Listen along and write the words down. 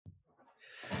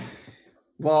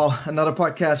Well, another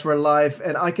podcast. We're live,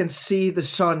 and I can see the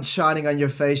sun shining on your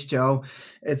face, Joe.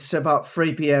 It's about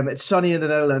 3 p.m. It's sunny in the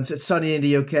Netherlands. It's sunny in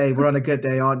the UK. We're on a good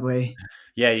day, aren't we?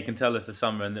 Yeah, you can tell it's the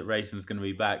summer and that racing's going to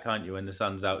be back, can't you, when the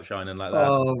sun's out shining like that?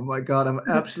 Oh my God, I'm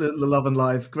absolutely loving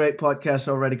life. Great podcast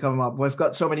already coming up. We've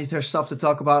got so many stuff to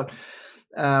talk about.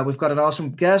 We've got an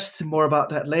awesome guest. More about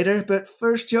that later. But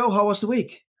first, Joe, how was the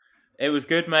week? It was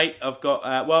good, mate. I've got,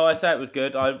 I say it was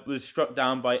good. I was struck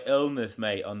down by illness,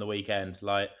 mate, on the weekend.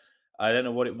 Like, I don't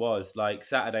know what it was. Like,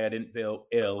 Saturday, I didn't feel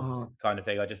ill Oh, kind of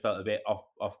thing. I just felt a bit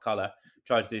off colour.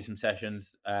 Tried to do some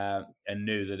sessions and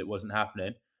knew that it wasn't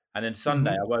happening. And then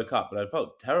Sunday, I mhm. woke up, but I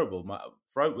felt terrible. My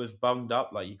throat was bunged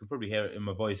up. Like, you can probably hear it in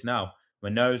my voice now. My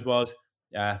nose was.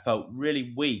 Felt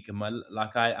really weak, and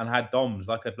I had DOMS,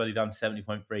 like I'd bloody done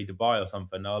 70.3 Dubai or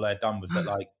something. All I'd done was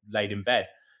laid in bed.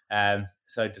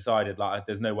 So decided like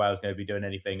there's no way I was going to be doing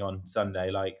anything on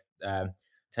Sunday.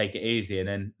 Take it easy, and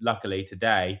then luckily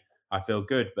today I feel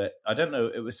good. But I don't know.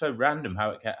 It was so random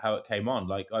how it came on.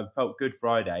 Like I felt good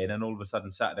Friday, and then all of a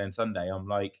sudden Saturday and Sunday I'm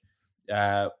like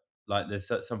there's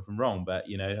something wrong. But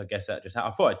I guess that just I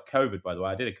thought I had COVID. By the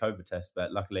way, I did a COVID test,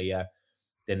 but luckily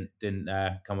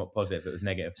didn't come up positive. It was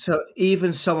negative. So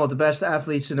even some of the best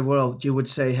athletes in the world, you would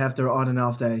say, have their on and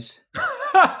off days.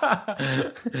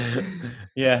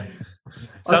 Yeah.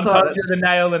 I thought Sometimes you're the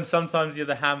nail and sometimes you're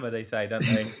the hammer, they say, don't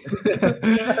they?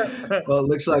 Well, it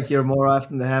looks like you're more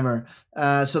often the hammer.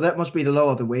 So that must be the low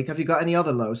of the week. Have you got any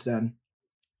other lows then?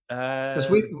 Because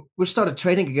we Um, we started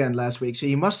training again last week, so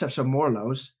you must have some more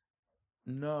lows.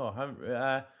 no, I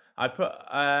haven't.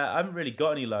 I haven't really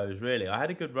got any lows. Really, I had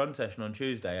a good run session on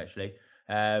Tuesday actually,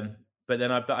 but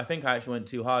then I think I actually went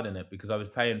too hard in it because I was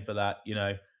paying for that.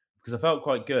 Because I felt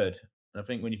quite good, and I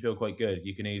think when you feel quite good,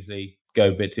 you can easily go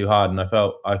a bit too hard. And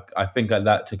I think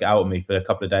that took it out of me for a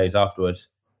couple of days afterwards.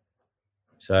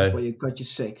 That's So why you got you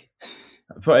sick.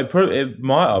 it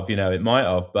might have, it might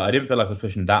have, but I didn't feel like I was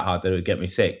pushing that hard that it would get me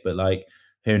sick. But like,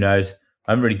 who knows?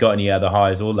 I haven't really got any other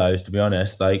highs or lows, to be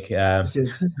honest. Like, It's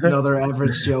just another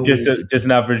average Joe just week. just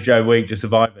an average Joe week, just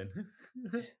surviving.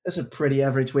 That's a pretty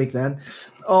average week then.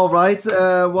 All right.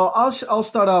 Well, I'll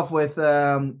start off with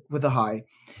a high.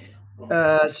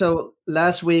 So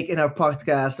last week in our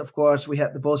podcast, of course, we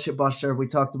had the bullshit buster. We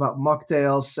talked about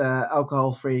mocktails,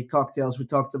 alcohol-free cocktails. We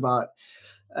talked about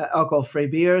alcohol-free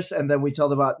beers, and then we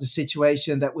talked about the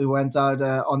situation that we went out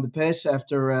on the piss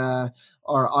after our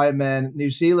Ironman New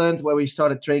Zealand, where we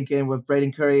started drinking with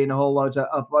Braden Curry and a whole load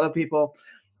of other people.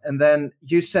 And then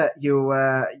you said you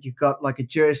got like a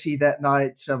jersey that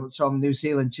night, some New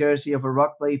Zealand jersey of a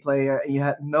rugby player, and you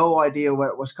had no idea where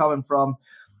it was coming from,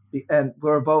 and we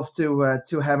were both too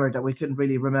hammered that we couldn't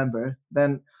really remember.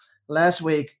 Then last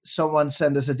week, someone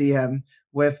sent us a DM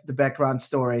with the background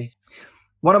story.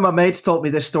 One of my mates told me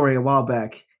this story a while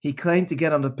back. He claimed to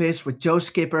get on the piss with Joe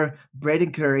Skipper,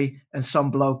 Braden Curry, and some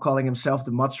bloke calling himself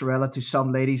the mozzarella to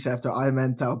some ladies after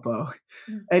Ironman Taupo.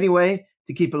 Anyway,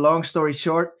 to keep a long story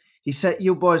short, he said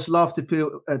you boys love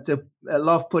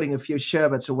love putting a few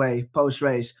sherbets away post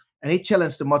race, and he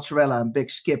challenged the mozzarella and Big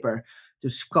Skipper to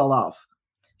skull off.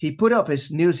 He put up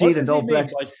his New What Zealand does he All mean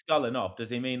Blacks. by sculling off? Does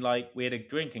he mean like we had a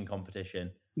drinking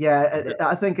competition? Yeah,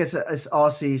 I think it's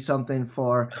Aussie something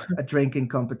for a drinking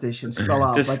competition. Skull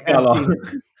off, Just like skull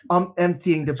off.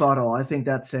 emptying the bottle. I think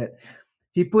that's it.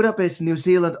 He put up his New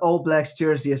Zealand All Blacks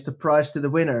jersey as the prize to the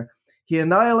winner. He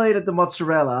annihilated the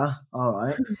mozzarella, all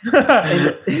right,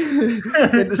 in,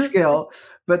 in the skill,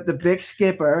 but the Big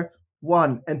Skipper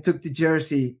won and took the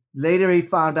jersey. Later, he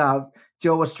found out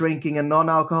Joe was drinking a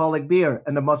non-alcoholic beer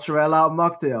and the mozzarella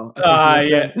mocktail.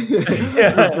 I think he was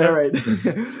Yeah. then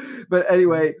referring. But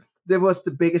anyway, that was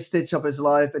the biggest stitch of his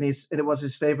life, and it was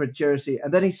his favorite jersey.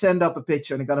 And then he sent up a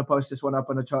picture, and I'm gonna post this one up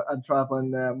on on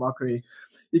Traveling Mockery.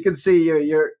 You can see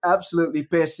you're absolutely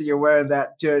pissed that you're wearing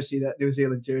that jersey, that New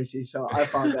Zealand jersey. So I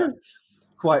found that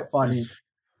quite funny.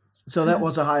 So that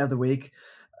was a high of the week.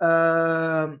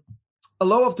 Um, a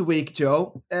low of the week,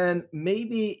 Joe, and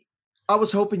maybe I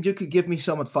was hoping you could give me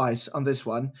some advice on this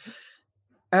one.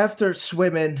 After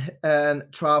swimming and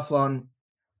triathlon,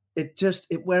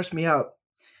 it wears me out,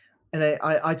 and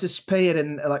I just pay it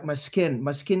in like my skin.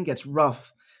 My skin gets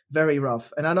rough, very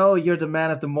rough. And I know you're the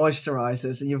man of the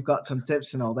moisturizers, and you've got some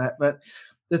tips and all that. But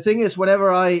the thing is,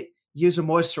 whenever I use a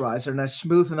moisturizer and I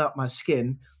smoothen up my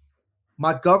skin,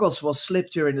 my goggles will slip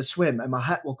during the swim, and my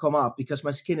hat will come off because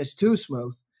my skin is too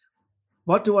smooth.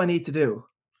 What do I need to do?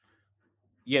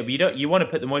 Yeah, but you want to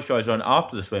put the moisturizer on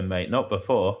after the swim, mate, not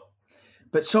before.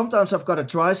 But sometimes I've got a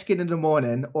dry skin in the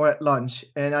morning or at lunch,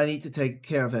 and I need to take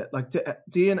care of it. Like,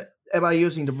 am I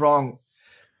using the wrong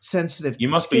sensitive You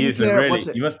must be using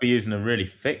skincare. you must be using a really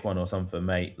thick one or something,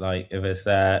 mate. Like if it's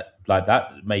like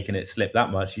that, making it slip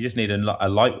that much, you just need a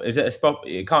light. Is it a spot?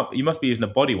 It can't. You must be using a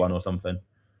body one or something.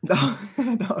 No,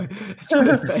 no, it's for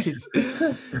the face.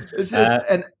 It's just,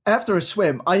 and after a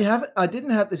swim, I didn't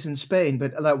have this in Spain,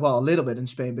 but like, well, a little bit in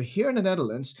Spain, but here in the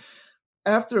Netherlands,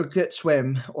 after a good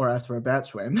swim or after a bad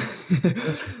swim,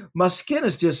 my skin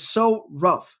is just so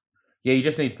rough. Yeah, you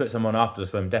just need to put some on after the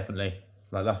swim, definitely.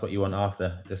 Like that's what you want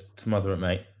after. Just smother it,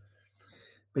 mate.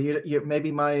 But you maybe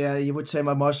you would say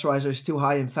my moisturizer is too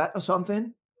high in fat or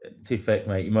something. Too thick,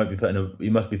 mate. You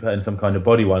must be putting some kind of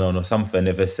body one on or something.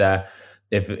 If it's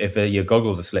if your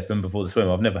goggles are slipping before the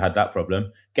swim, I've never had that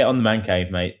problem. Get on the man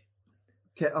cave, mate.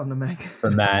 Get on the man cave.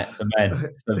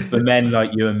 For men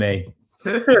like you and me.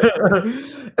 And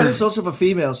it's also for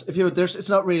females. It's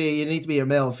not really you need to be a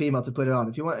male or female to put it on.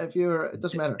 It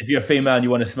doesn't matter. If you're a female and you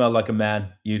want to smell like a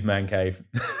man, use man cave.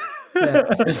 Yeah.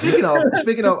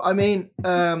 Speaking of, I mean,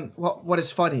 what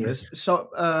is funny is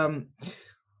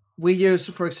we use,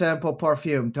 for example,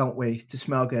 perfume, don't we, to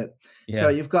smell good? Yeah. So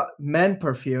you've got men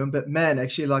perfume, but men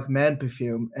actually like men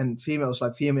perfume, and females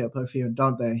like female perfume,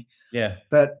 don't they? Yeah.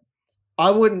 But I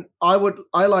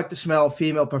like to smell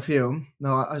female perfume.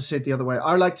 No, I said the other way.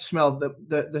 I like to smell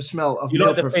the smell of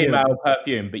male perfume. You like the female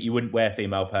perfume, but you wouldn't wear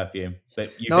female perfume.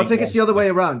 But I think it's the other way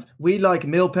around. We like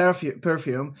male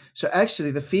perfume, so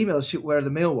actually the females should wear the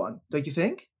male one, don't you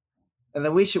think? And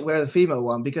then we should wear the female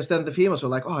one, because then the females are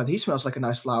like, oh, he smells like a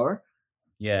nice flower.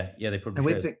 Yeah, they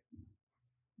probably should.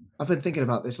 I've been thinking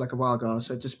about this like a while ago,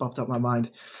 so it just popped up in my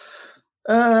mind.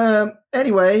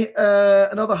 Anyway,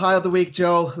 another high of the week,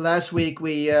 Joe. Last week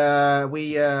we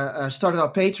started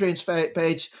our Patreon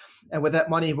page, and with that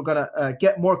money, we're gonna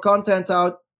get more content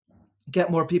out, get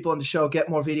more people on the show, get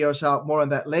more videos out. More on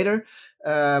that later.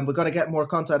 We're gonna get more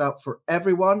content out for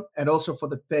everyone, and also for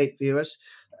the paid viewers.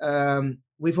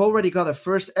 We've already got a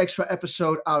first extra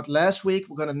episode out last week.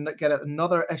 We're going to get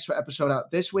another extra episode out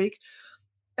this week.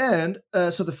 And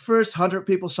so the first 100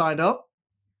 people signed up.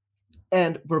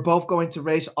 And we're both going to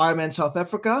race Ironman South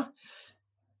Africa,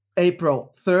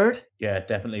 April 3rd. Yeah,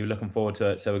 definitely. We're looking forward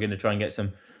to it. So we're going to try and get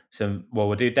some. Well,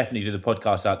 we'll definitely do the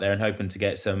podcast out there and hoping to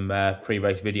get some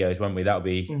pre-race videos, won't we? That'll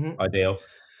be ideal.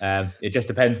 It just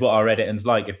depends what our editing's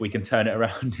like. If we can turn it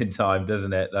around in time,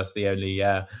 doesn't it? That's the only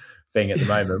thing at the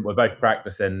moment. We're both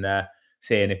practicing,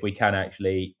 seeing if we can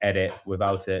actually edit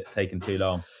without it taking too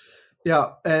long. Yeah,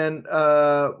 and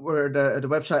where the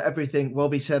website, everything will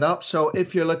be set up. So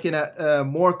if you're looking at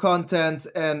more content,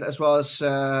 and as well as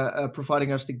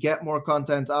providing us to get more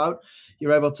content out,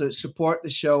 you're able to support the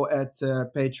show at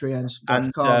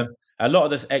patreons.com. And a lot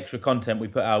of this extra content we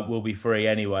put out will be free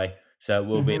anyway. So it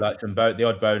will be like some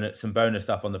bonus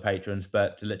stuff on the patrons,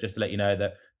 but just to let you know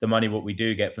that the money what we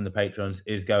do get from the patrons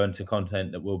is going to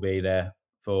content that will be there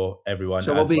for everyone.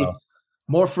 So it will be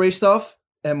more free stuff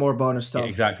and more bonus stuff. Yeah,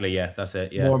 exactly. Yeah, that's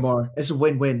it. Yeah, more. It's a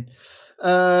win-win.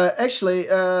 Actually,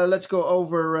 let's go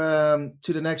over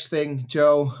to the next thing,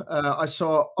 Joe. I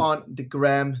saw on the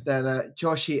gram that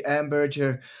Joshi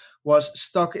Amberger was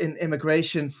stuck in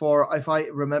immigration for, if I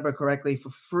remember correctly, for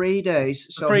 3 days.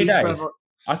 So 3 days.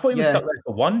 I thought he was stuck there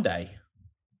for 1 day.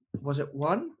 Was it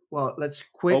one? Well, let's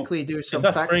quickly do some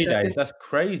fact checking. That's 3 days. That's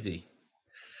crazy.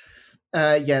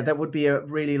 Yeah, that would be a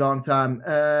really long time.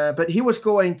 But he was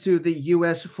going to the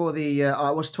US for the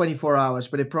it was 24 hours,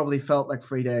 but it probably felt like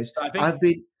 3 days.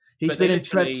 He's been in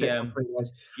transit for 3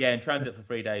 days. Yeah, in transit for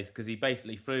 3 days, because he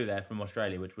basically flew there from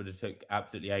Australia, which would have took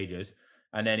absolutely ages.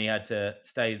 And then he had to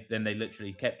stay. Then they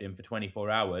literally kept him for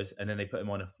 24 hours, and then they put him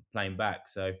on a plane back.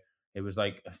 So it was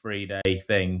like a 3-day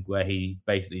thing where he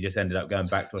basically just ended up going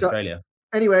back to Australia.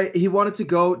 Anyway, he wanted to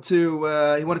go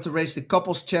to he wanted to race the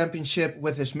couples championship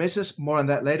with his missus. More on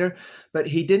that later, but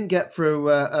he didn't get through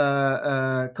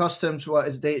customs.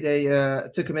 They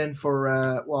took him in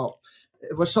for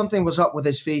it was something was up with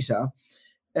his visa,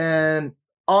 and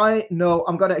I know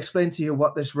I'm going to explain to you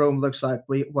what this room looks like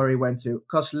where he went to,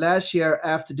 because last year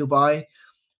after Dubai,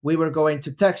 we were going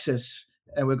to Texas.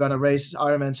 And we're going to race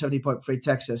Ironman 70.3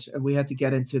 Texas. And we had to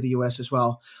get into the US as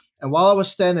well. And while I was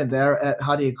standing there at,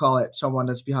 how do you call it? Someone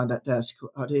that's behind that desk.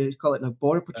 How do you call it? Like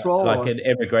border patrol? An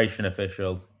immigration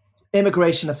official.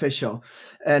 Immigration official.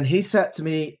 And he said to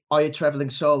me, are you traveling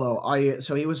solo?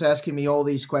 So he was asking me all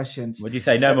these questions. Would you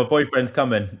say, no, my boyfriend's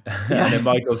coming. And then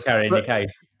Michael's carrying your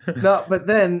case. No, but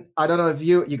then I don't know if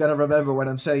you're gonna remember what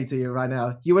I'm saying to you right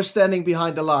now. You were standing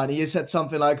behind the line and you said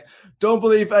something like, "Don't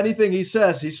believe anything he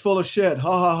says. He's full of shit."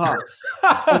 Ha ha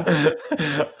ha.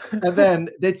 And and then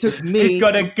they took He's me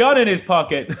got to a gun in his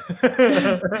pocket.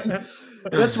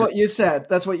 That's what you said.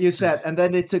 That's what you said. And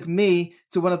then they took me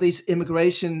to one of these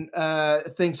immigration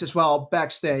things as well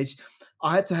backstage.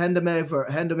 I had to hand them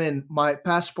in my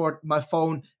passport, my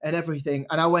phone, and everything.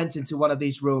 And I went into one of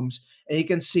these rooms, and you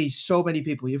can see so many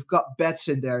people. You've got beds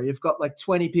in there. You've got like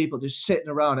 20 people just sitting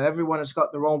around, and everyone has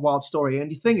got their own wild story. And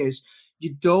the thing is,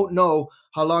 you don't know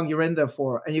how long you're in there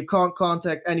for, and you can't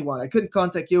contact anyone. I couldn't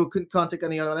contact you, couldn't contact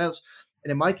anyone else.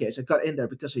 And in my case, I got in there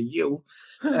because of you.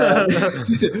 But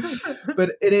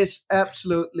it is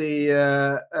absolutely,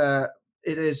 it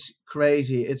is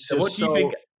crazy. It's So just what do you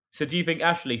think? So do you think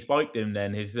Ashley spiked him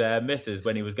then, his missus,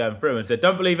 when he was going through and said,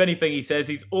 "Don't believe anything he says.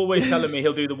 He's always telling me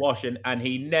he'll do the washing, and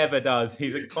he never does.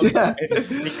 He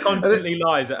constantly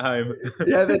lies at home."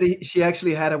 Yeah, she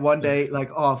actually had a one day like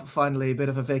off, finally a bit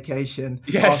of a vacation.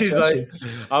 Yeah, she's like,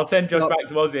 Joshing. "I'll send Josh back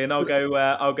to Aussie, and I'll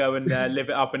go and live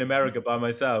it up in America by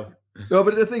myself." No,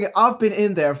 but the thing, I was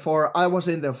in there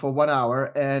for 1 hour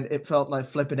and it felt like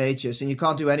flipping ages, and you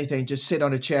can't do anything, just sit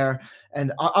on a chair.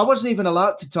 And I wasn't even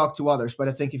allowed to talk to others, but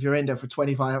I think if you're in there for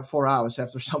 4 hours,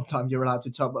 after some time, you're allowed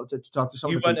to talk to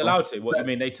some You of the weren't people. allowed to? What do you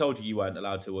mean? They told you weren't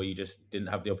allowed to, or you just didn't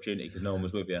have the opportunity because no one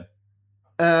was with you?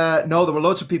 No, there were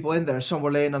loads of people in there. Some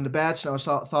were laying on the beds, and I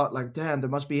thought like, damn, they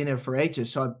must be in here for ages.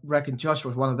 So I reckon Josh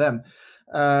was one of them.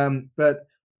 But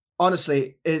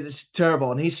honestly, it is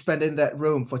terrible. And he spent in that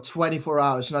room for 24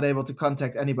 hours, not able to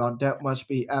contact anyone. That must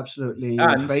be absolutely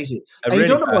And crazy. a And you really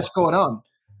don't know bad what's going on.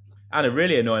 and a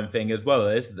really annoying thing as well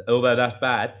is, although that's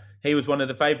bad, he was one of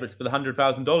the favourites for the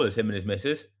 $100,000. Him and his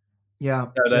missus. Yeah,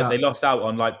 So yeah. they lost out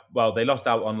on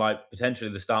potentially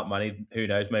the start money. Who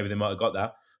knows? Maybe they might have got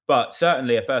that, but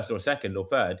certainly a first or second or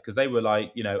third, because they were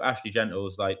like, Ashley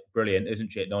Gentle's like brilliant,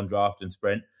 isn't she, at non-draft and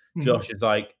sprint? Mhm, Josh is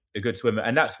like a good swimmer,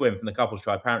 and that swim from the couples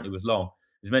try apparently was long.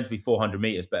 It was meant to be 400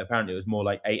 meters, but apparently it was more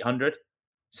like 800.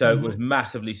 So it was mhm.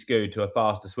 massively skewed to a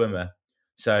faster swimmer.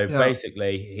 So Yeah,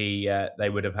 basically, they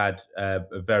would have had a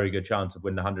very good chance of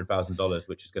winning $100,000,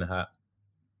 which is going to hurt.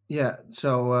 yeah.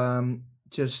 So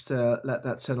just let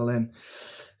that settle in.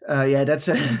 Yeah, that's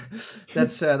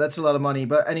that's a lot of money.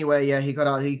 But anyway, yeah, he got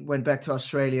out. He went back to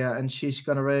Australia, and she's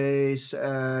gonna race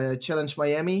Challenge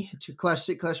Miami to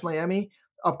Clash Miami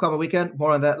upcoming weekend.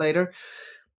 More on that later.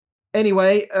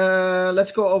 Anyway,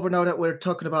 let's go over now that we're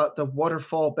talking about the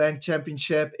Waterfall Bank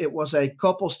Championship. It was a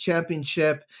couples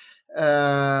championship.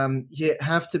 You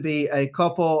have to be a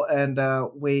couple, and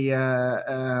we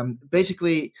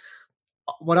basically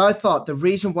what I thought the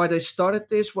reason why they started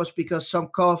this was because some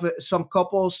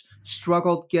couples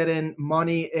struggled getting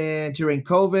money during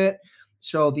COVID.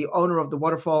 So the owner of the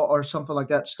waterfall or something like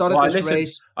that started Well, this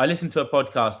race. I listened to a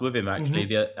podcast with him actually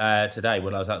Hmm. today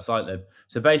when I was at Cycling.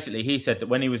 So basically, he said that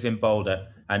when he was in Boulder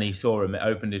and he saw him, it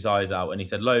opened his eyes out, and he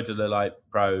said loads of the like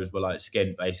pros were like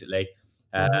skint basically,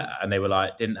 Hmm. and they were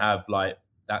like didn't have like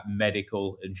that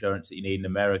medical insurance that you need in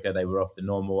America. They were off the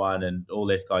normal one and all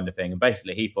this kind of thing. And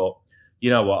basically, he thought, you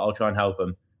know what, I'll try and help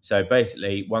him. So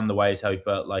basically, one of the ways how he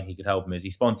felt like he could help him is he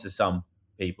sponsors some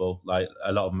people. Like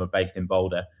a lot of them are based in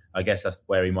Boulder. I guess that's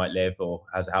where he might live or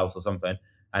has a house or something.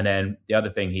 And then the other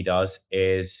thing he does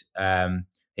is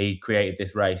he created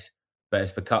this race,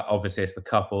 but obviously it's for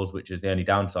couples, which is the only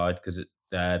downside because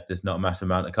there's not a massive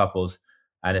amount of couples,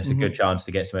 and it's a good Hmm. chance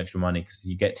to get some extra money because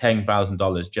you get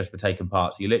 $10,000 just for taking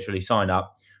part. So you literally sign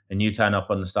up and you turn up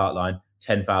on the start line,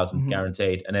 10,000 Hmm.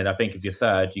 guaranteed. And then I think if you're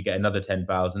third, you get another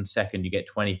 10,000. Second, you get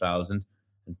 20,000,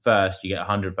 and first, you get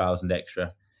 100,000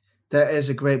 extra. That is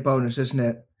a great bonus, isn't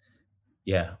it?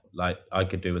 Yeah, like I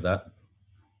could do with that.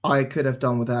 I could have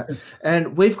done with that.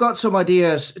 And we've got some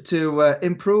ideas to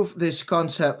improve this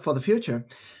concept for the future.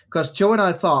 Because Joe and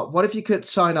I thought, what if you could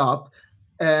sign up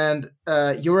and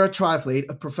you're a triathlete,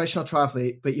 a professional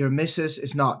triathlete, but your missus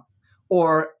is not,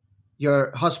 or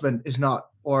your husband is not,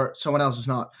 or someone else is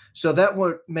not. So that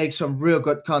would make some real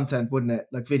good content, wouldn't it?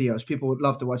 Like videos. People would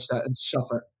love to watch that and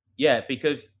suffer. Yeah,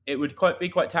 because it would be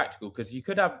quite tactical because you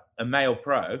could have a male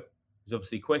pro who's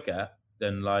obviously quicker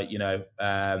than like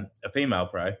a female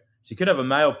pro. So you could have a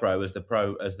male pro as the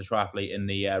triathlete in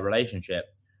the relationship,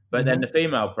 but then the Hmm.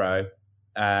 female pro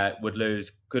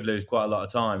could lose quite a lot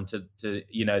of time to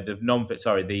the non-fit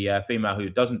sorry the female who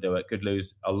doesn't do it could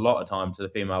lose a lot of time to the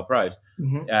female pros.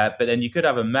 Hmm. But then you could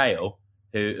have a male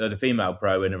who or the female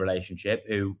pro in a relationship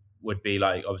who would be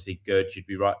like obviously good. She'd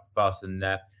be right faster than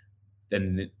like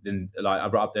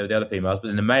right up there with the other females. But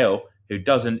then the male who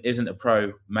isn't a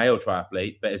pro male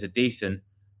triathlete, but is a decent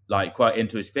like quite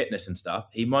into his fitness and stuff,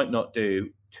 he might not do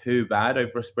too bad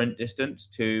over a sprint distance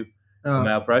to a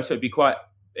male pro. So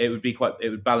it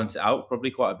would balance it out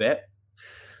probably quite a bit.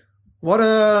 What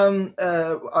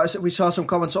we saw some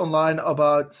comments online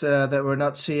about that we're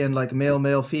not seeing like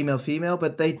male, female,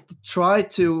 but they tried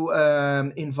to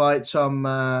invite some.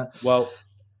 Well,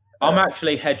 I'm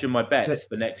actually hedging my bets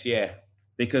for next year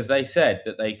because they said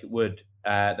that they would.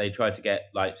 They tried to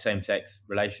get like same-sex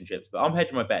relationships, but I'm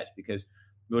hedging my bets because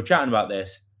we were chatting about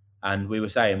this and we were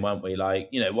saying, weren't we? Like,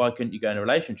 why couldn't you go in a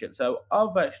relationship? So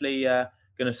I've actually going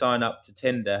to sign up to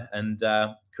Tinder and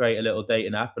create a little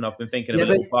dating app, and I've been thinking of a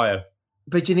little bio.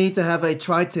 But you need to have a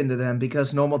Tinder then,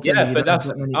 because normal Tinder.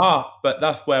 Yeah, but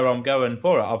that's where I'm going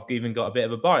for it. I've even got a bit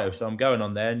of a bio, so I'm going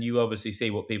on there, and you obviously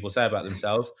see what people say about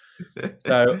themselves.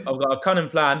 So I've got a cunning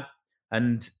plan,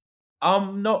 and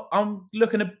I'm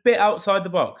looking a bit outside the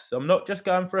box. I'm not just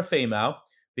going for a female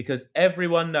because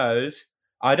everyone knows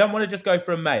I don't want to just go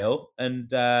for a male, and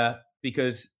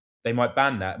because they might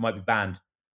ban that, it might be banned.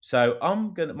 So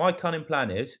my cunning plan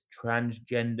is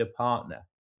transgender partner.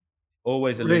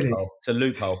 Always a loophole. Really? It's a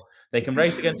loophole. They can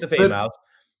race against the females,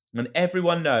 and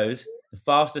everyone knows the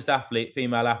fastest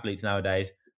female athletes nowadays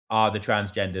are the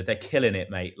transgenders. They're killing it,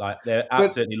 mate. Like, they're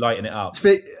absolutely lighting it up.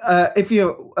 If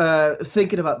you're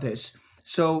thinking about this,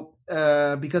 so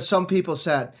because some people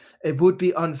said it would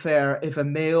be unfair if a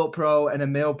male pro and a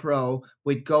male pro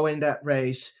would go in that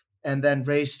race and then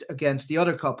race against the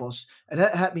other couples, and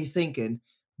that had me thinking,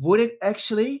 would it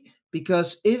actually?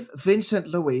 Because if Vincent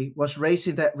Luis was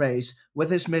racing that race with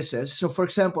his missus, so for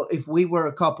example, if we were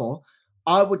a couple,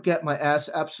 I would get my ass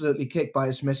absolutely kicked by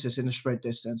his missus in the sprint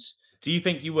distance. Do you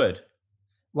think you would?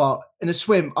 Well, in a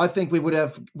swim, I think you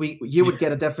would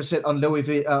get a deficit on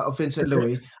Vincent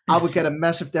Luis. I would get a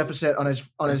massive deficit on his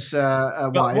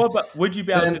wife. But would you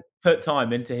be able to put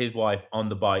time into his wife on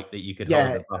the bike that you could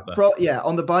hold the buffer?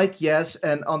 On the bike, yes,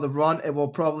 and on the run, it will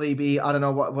probably be, I don't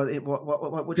know what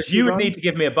would you would need to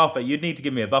give me a buffer. You'd need to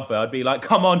give me a buffer. I'd be like,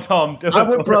 come on, Tom. I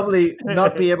would probably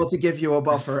not be able to give you a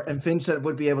buffer, and Vincent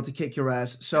would be able to kick your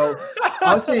ass. So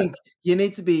I think you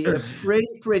need to be a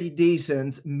pretty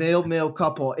decent male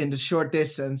couple in the short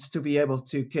distance to be able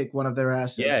to kick one of their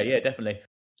asses. Yeah, definitely.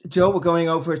 Joe, we're going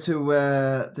over to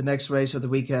the next race of the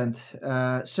weekend,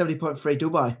 70.3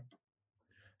 Dubai.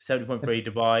 70.3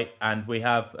 Dubai, and we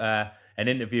have an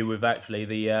interview with actually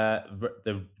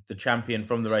the champion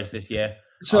from the race this year.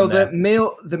 So the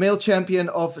male champion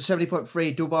of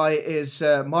 70.3 Dubai is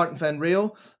Martin van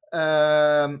Riel.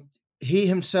 He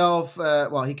himself,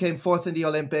 he came fourth in the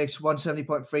Olympics, won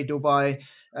 70.3 Dubai.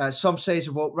 Some say it's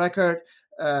a world record.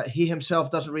 He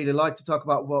himself doesn't really like to talk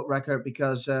about world record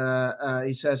because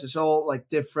he says it's all like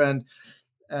different.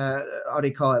 How do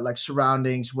you call it? Like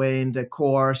surroundings, wind, the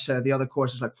course. The other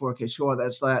course is like 4K short.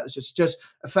 That's like it's just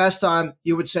a fast time.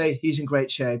 You would say he's in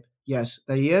great shape. Yes,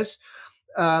 there he is.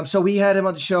 So we had him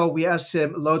on the show. We asked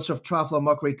him loads of triathlon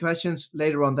mockery questions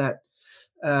later on in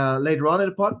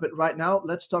the pod. But right now,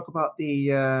 let's talk about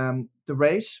the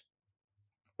race.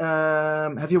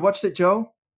 Have you watched it,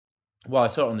 Joe? Well, I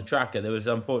saw it on the tracker. There was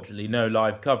unfortunately no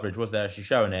live coverage, was there, actually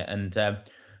showing it? And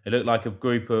it looked like a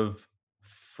group of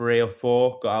 3 or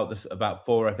 4 about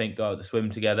 4, I think, got out the swim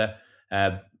together.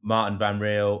 Martin van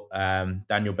Riel,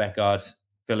 Daniel Beckard,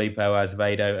 Filippo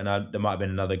Azevedo, and there might have been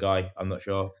another guy. I'm not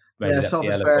sure. Maybe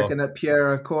Salvesberg and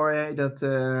Pierre Correa.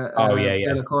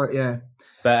 Yeah.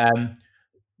 But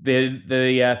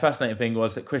the fascinating thing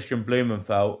was that Christian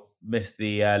Blumenfeld missed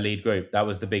the lead group. That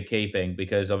was the big key thing,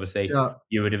 because obviously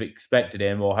you would have expected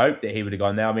him or hoped that he would have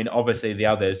gone there. I mean, obviously the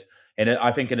others,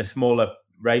 I think in a smaller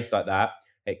race like that,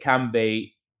 it can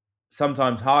be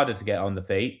sometimes harder to get on the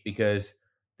feet because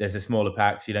there's a smaller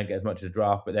pack, so you don't get as much as a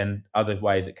draft. But then other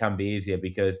ways it can be easier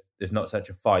because there's not such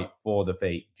a fight for the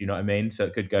feet. Do you know what I mean? So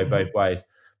it could go both ways.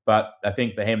 But I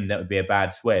think for him, that would be a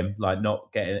bad swim. Like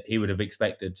he would have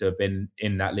expected to have been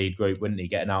in that lead group, wouldn't he?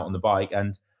 Getting out on the bike.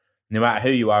 And no matter who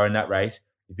you are in that race,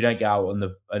 if you don't get out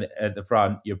at the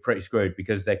front, you're pretty screwed,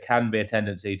 because there can be a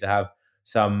tendency to have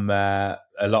a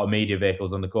lot of media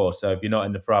vehicles on the course. So if you're not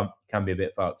in the front, it can be a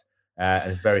bit fucked.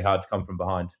 And it's very hard to come from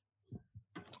behind.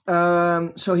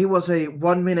 So he was a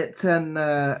 1 minute 10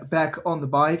 back on the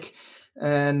bike.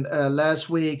 And last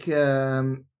week, he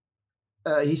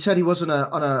said he was on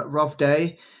a rough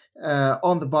day.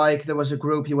 On the bike, there was a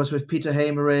group. He was with Peter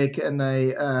Hemerick and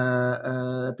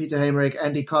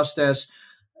Andy Costes.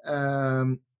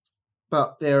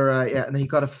 But and he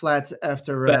got a flat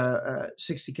after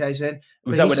 60 Ks in.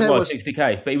 Was that when it was 60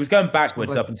 Ks? But he was going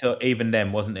backwards up until even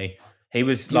then, wasn't he? He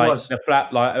was the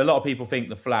flat. Like a lot of people think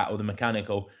the flat or the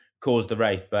mechanical caused the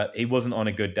race, but he wasn't on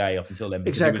a good day up until then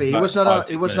because he was Exactly. He about was not five, on.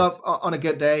 He six was not minutes. on a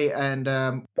good day,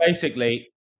 and Basically,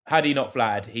 had he not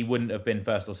flattered, he wouldn't have been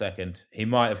first or second. He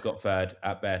might have got third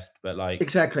at best, but like,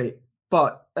 exactly.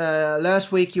 But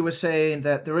last week you were saying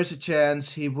that there is a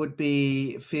chance he would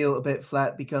be feel a bit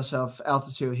flat because of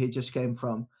altitude he just came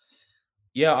from,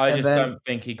 yeah, I and just then don't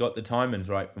think he got the timings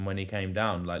right from when he came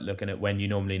down. Like looking at when you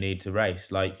normally need to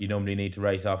race, like you normally need to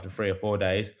race after 3 or 4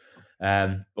 days.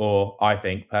 Or I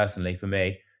think personally for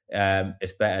me,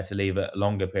 it's better to leave it a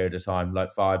longer period of time,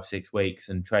 like 5, 6 weeks,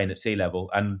 and train at sea level.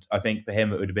 And I think for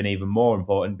him, it would have been even more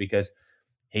important because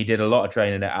he did a lot of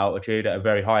training at altitude, at a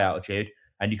very high altitude,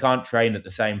 and you can't train at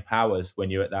the same powers when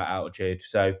you're at that altitude.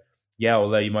 So, yeah,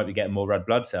 although you might be getting more red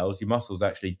blood cells, your muscles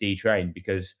actually detrain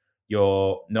because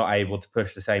you're not able to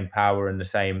push the same power and the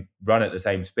same run at the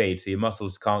same speed. So your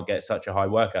muscles can't get such a high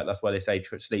workout. That's why they say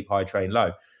sleep high, train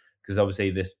low, because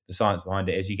obviously the science behind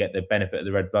it is you get the benefit of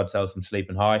the red blood cells from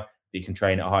sleeping high, but you can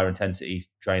train at higher intensity,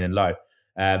 training low.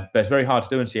 But it's very hard to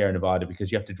do in Sierra Nevada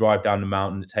because you have to drive down the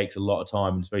mountain. It takes a lot of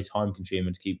time, and it's very time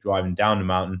consuming to keep driving down the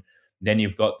mountain. Then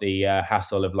you've got the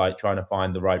hassle of like trying to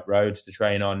find the right roads to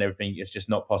train on and everything. It's just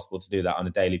not possible to do that on a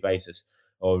daily basis,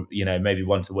 or maybe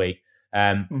once a week.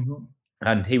 mhm.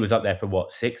 And he was up there for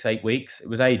what, 6, 8 weeks? It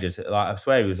was ages. Like I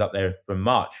swear he was up there from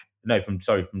March. No, from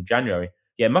January.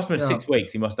 Yeah, it must have been Yeah. 6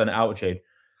 weeks. He must have done altitude.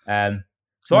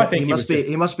 So I think he was just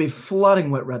he must be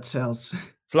flooding with red cells.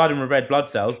 flooding with red blood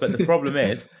cells. But the problem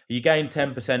is you gain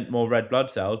 10% more red blood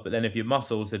cells, but then if your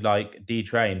muscles had like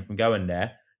detrained from going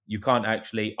there, you can't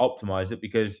actually optimize it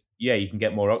because you can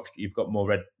get more oxygen. You've got more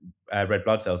red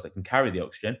blood cells that can carry the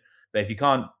oxygen. But if you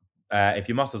can't, if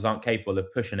your muscles aren't capable of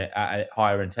pushing it at a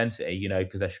higher intensity,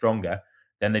 because they're stronger,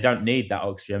 then they don't need that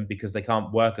oxygen because they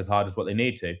can't work as hard as what they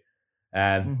need to.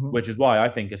 Mhm. Which is why I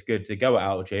think it's good to go at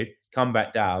altitude, come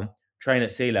back down, train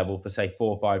at sea level for say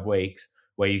 4 or 5 weeks,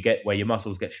 where your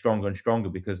muscles get stronger and stronger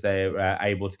because they're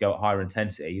able to go at higher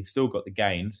intensity. You've still got the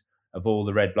gains of all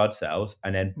the red blood cells,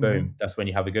 and then boom, Mhm. that's when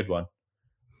you have a good one.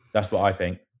 That's what I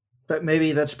think. But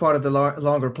maybe that's part of the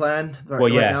longer plan. Well,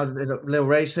 Right yeah. now, there's a little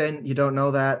racing. You don't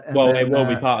know that, and Well, it then will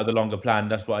be part of the longer plan.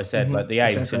 That's what I said. Like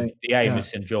exactly. the aim Yeah. is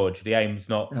St George. The aim's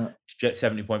not Yeah. Jet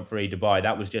 70.3 Dubai.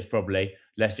 That was just probably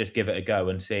let's just give it a go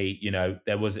and see.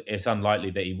 It's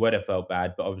unlikely that he would have felt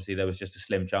bad, but obviously there was just a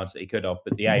slim chance that he could have.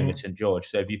 But the aim is Mhm. St George.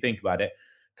 So if you think about it,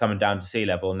 coming down to sea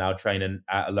level now, training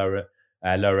at a lower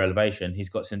elevation, he's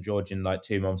got St George in like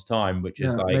 2 months' time, which is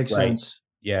Yeah. like Makes great. sense.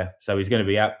 Yeah, so he's going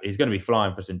to be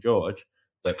flying for St George,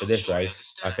 but for this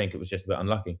race, I think it was just a bit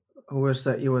unlucky. Who was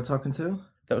that you were talking to?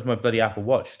 That was my bloody Apple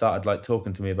Watch. Started like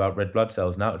talking to me about red blood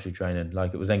cells and altitude training.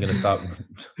 Like it was then going to start.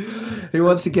 He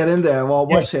wants to get in there. Well,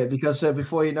 Yeah. watch it because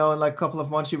before you know, in like a couple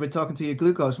of months, you'll be talking to your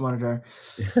glucose monitor.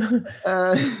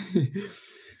 Uh,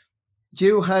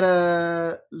 you had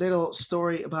a little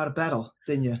story about a battle,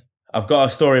 didn't you? I've got a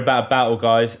story about a battle,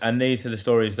 guys, and these are the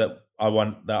stories that I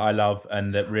love,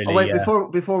 and that Oh really. wait,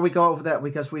 before we go over that,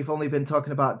 because we've only been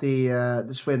talking about the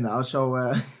swim now,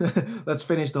 so let's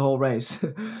finish the whole race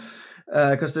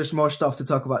because there's more stuff to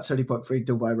talk about. 30.3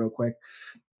 Dubai, real quick.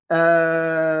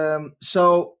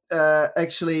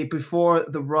 Actually, before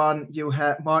the run, you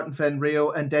had Martin Van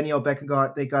Riel and Daniel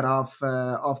Beckengaard. They got off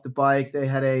the bike. They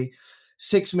had a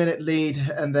 6-minute lead,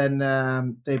 and then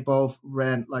they both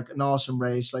ran like an awesome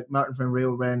race. Like Martin Van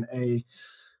Riel ran a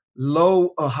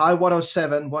high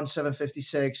 107,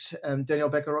 1756, and Daniel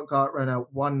Beckengaard ran a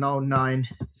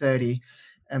 109.30,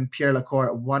 and Pierre Lacour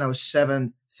at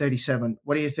 107.37.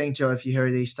 What do you think, Joe? If you hear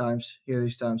these times, you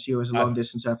as a long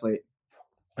distance athlete.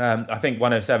 I think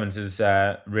 107s is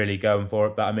really going for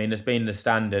it, but I mean, it's been the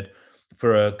standard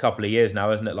for a couple of years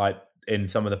now, isn't it? Like in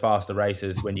some of the faster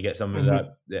races, when you get some of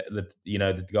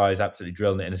the guys absolutely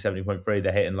drilling it in a 70.3,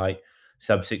 they're hitting like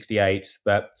sub 68s,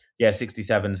 but yeah,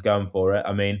 67's going for it.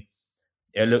 I mean,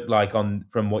 it looked like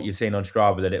from what you've seen on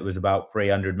Strava that it was about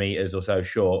 300 meters or so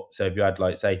short. So if you had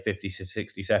like say 50 to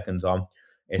 60 seconds on,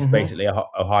 it's basically a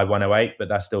high 108, but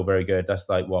that's still very good. That's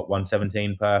like what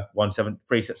 117 per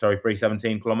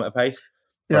 317 kilometer pace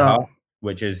for a Yeah. half,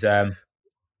 which is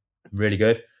really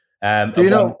good. Do you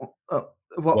know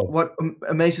Well, what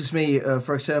amazes me?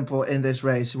 For example, in this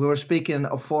race, we were speaking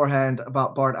beforehand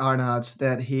about Bart Arnaerts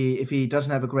that if he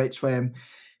doesn't have a great swim,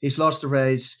 he's lost the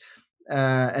race,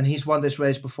 and he's won this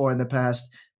race before in the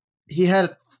past. He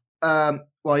had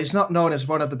well, he's not known as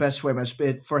one of the best swimmers,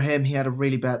 but for him, he had a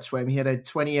really bad swim. He had a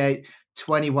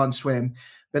 28-21 swim.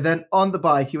 But then on the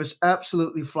bike, he was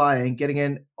absolutely flying, getting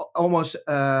in almost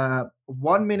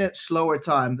 1 minute slower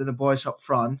time than the boys up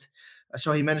front.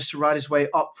 So he managed to ride his way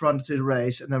up front to the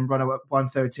race and then run at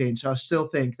 1:13. So I still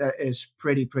think that is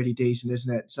pretty decent,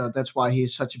 isn't it? So that's why he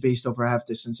is such a beast over half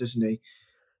distance, isn't he?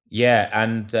 Yeah,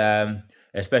 and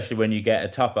especially when you get a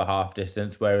tougher half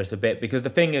distance where it's a bit, because the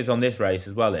thing is on this race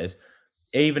as well is,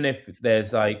 even if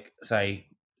there's like, say,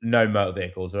 no motor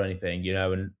vehicles or anything,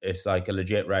 and it's like a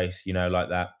legit race, like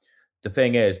that. The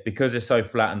thing is, because it's so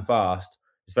flat and fast,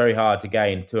 it's very hard to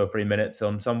gain 2 or 3 minutes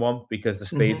on someone because the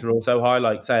speeds are all so high.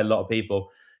 Like, say, a lot of people,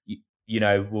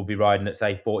 will be riding at,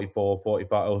 say, 44,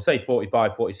 45, or say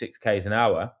 45, 46 Ks an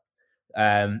hour,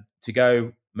 to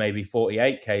go maybe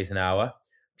 48 Ks an hour,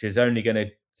 which is only going to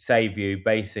save you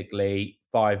basically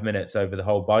 5 minutes over the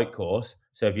whole bike course.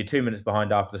 So if you're 2 minutes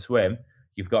behind after the swim,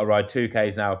 you've got to ride 2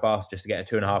 Ks an hour fast just to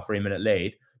get a 2.5, 3 minute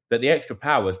lead. But the extra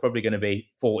power is probably going to be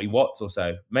 40 watts or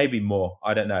so, maybe more.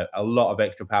 I don't know. A lot of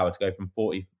extra power to go from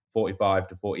 40, 45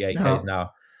 to 48 Ks an hour.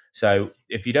 So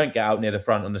if you don't get out near the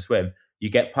front on the swim, you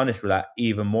get punished for that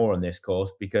even more on this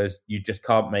course because you just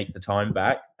can't make the time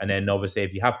back. And then obviously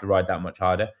if you have to ride that much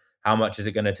harder, how much is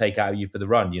it going to take out of you for the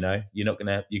run? You're going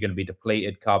to be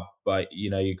depleted, but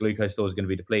your glucose stores are going to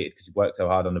be depleted because you've worked so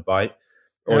hard on the bike,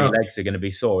 or your legs are going to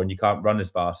be sore and you can't run as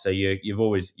fast. So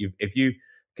if you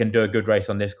can do a good race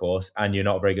on this course and you're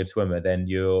not a very good swimmer, then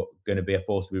you're going to be a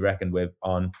force to be reckoned with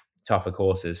on tougher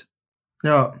courses.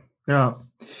 Yeah.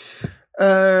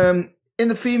 In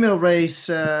the female race,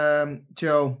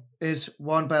 Joe, is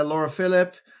won by Laura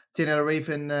Philipp, Daniela Ryf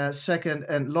in second,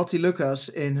 and Lottie Lucas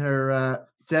in her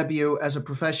debut as a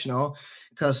professional,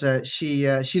 because she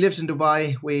lives in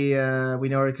Dubai. We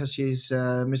know her because she's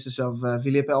Mrs. of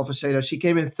Filipe Alvacedo. She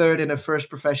came in third in her first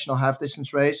professional half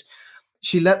distance race.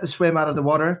 She led the swim out of the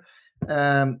water.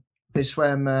 They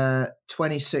swam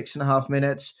 26.5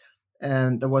 minutes,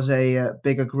 and there was a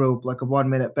bigger group, like a 1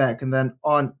 minute back. And then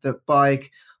on the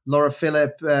bike, Laura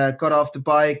Philipp got off the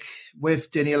bike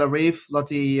with Daniela Ryf.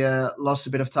 Lottie lost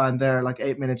a bit of time there, like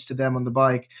 8 minutes to them on the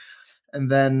bike. And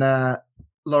then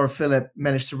Laura Philipp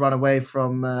managed to run away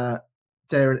from Daniela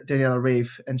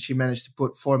Ryf, and she managed to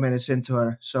put 4 minutes into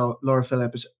her. So Laura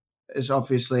Philipp is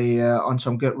obviously on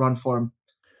some good run form.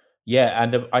 Yeah,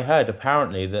 and I heard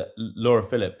apparently that Laura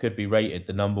Philipp could be rated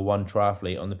the number 1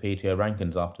 triathlete on the PTO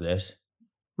rankings after this.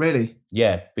 Really?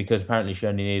 Yeah, because apparently she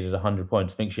only needed 100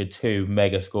 points. I think she had 2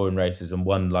 mega scoring races and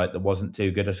one that wasn't too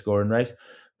good a scoring race.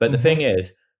 But the thing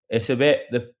is, it's a bit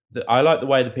I like the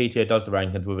way the PTO does the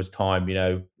rankings with its time,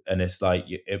 and it's like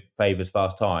it favors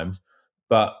fast times.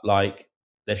 But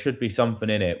there should be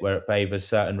something in it where it favors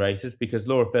certain races, because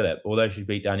Laura Philipp, although she's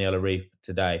beat Daniela Ryf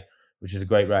today, which is a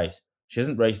great race, she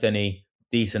hasn't raced any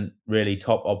decent, really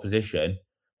top opposition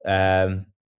in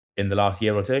the last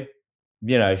year or two.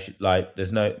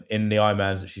 There's no, in the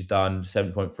Ironmans that she's done,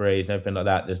 7.3s and everything like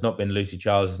that, there's not been Lucy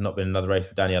Charles, there's not been another race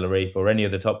for Daniela Ryf or any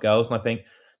of the top girls. And I think,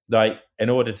 in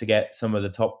order to get some of the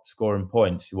top scoring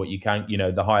points, what you can,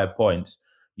 the higher points,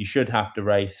 you should have to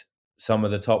race some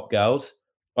of the top girls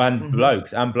and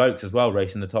blokes as well,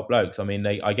 racing the top blokes. I mean,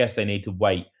 I guess they need to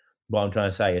wait. What I'm trying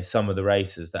to say is some of the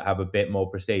races that have a bit more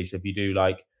prestige. So if you do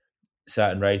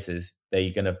certain races,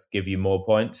 they're going to give you more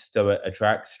points so it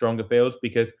attracts stronger fields,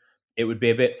 because it would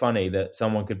be a bit funny that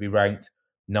someone could be ranked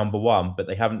number 1, but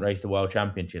they haven't raced the World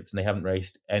Championships and they haven't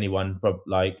raced anyone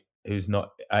who's not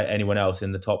anyone else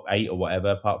in the top 8 or whatever,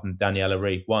 apart from Daniela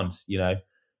Ryf once.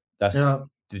 That's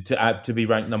to be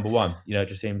ranked number 1. It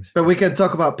just seems. But we can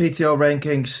talk about PTO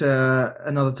rankings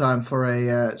another time for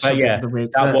a subject of the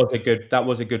week. That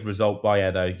was a good result by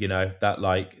her, though.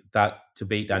 That to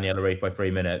beat Daniela Ryf by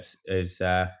 3 minutes is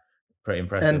pretty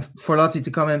impressive. And for Lottie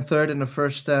to come in third in the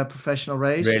first professional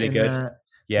race, really good.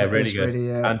 Really good, really,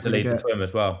 and to really lead the swim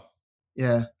as well.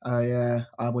 Yeah,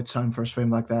 I would sign for a swim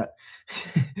like that.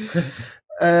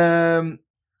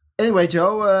 Anyway,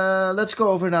 Joe, let's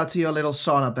go over now to your little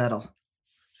sauna battle.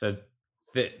 So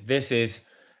this is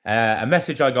a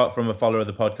message I got from a follower of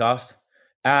the podcast,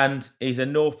 and he's a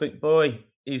Norfolk boy.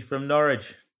 He's from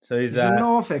Norwich, so he's a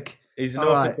Norfolk. He's a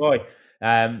Norfolk boy.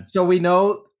 So we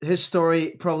know his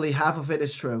story. Probably half of it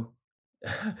is true.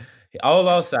 All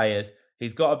I'll say is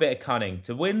he's got a bit of cunning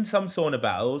to win some sauna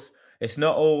battles. It's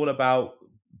not all about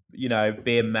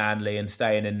being manly and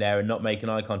staying in there and not making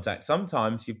eye contact.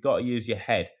 Sometimes you've got to use your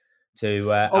head to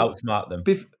outsmart them.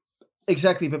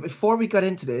 Exactly, but before we got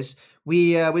into this,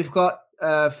 we've got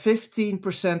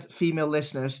 15% female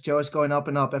listeners. Joe is going up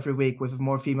and up every week with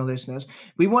more female listeners.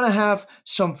 We want to have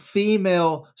some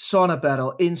female sauna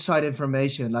battle inside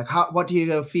information. Like, what do you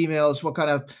know, females? What kind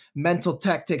of mental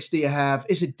tactics do you have?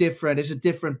 Is it different? Is it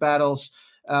different battles?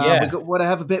 We want to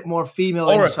have a bit more female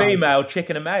or insight. A female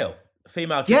chicken and male. A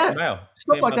female chicken and male.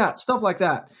 Stuff like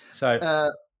that.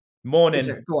 So Morning,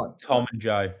 Go on. Tom and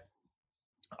Joe.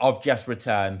 I've just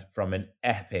returned from an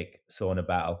epic sauna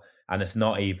battle, and it's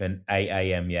not even 8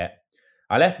 a.m. yet.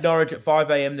 I left Norwich at 5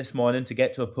 a.m. this morning to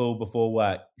get to a pool before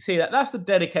work. See, that's the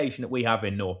dedication that we have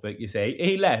in Norfolk, you see.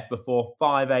 He left before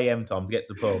 5 a.m., Tom, to get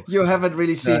to the pool. You haven't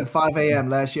really seen 5 a.m.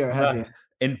 last year, have you?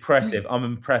 Impressive. I'm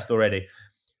impressed already.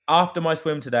 After my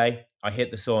swim today, I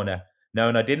hit the sauna,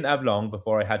 knowing I didn't have long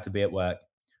before I had to be at work.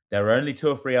 There were only 2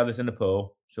 or 3 others in the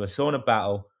pool, so a sauna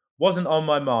battle wasn't on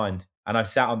my mind, and I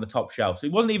sat on the top shelf. So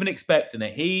he wasn't even expecting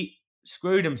it. He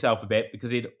screwed himself a bit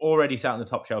because he'd already sat on the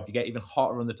top shelf. You get even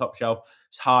hotter on the top shelf.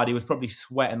 It's hard. He was probably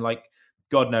sweating like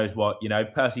God knows what,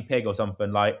 Percy Pig or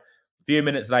something. Like a few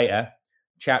minutes later,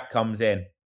 chap comes in.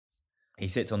 He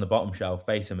sits on the bottom shelf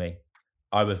facing me.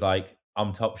 I was like,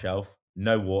 I'm top shelf,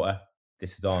 no water.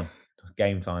 This is on.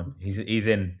 Game time. He's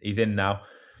in now.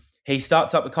 He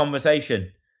starts up a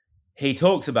conversation. He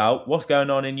talks about what's going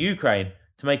on in Ukraine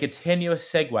to make a tenuous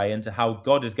segue into how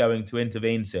God is going to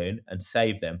intervene soon and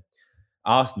save them.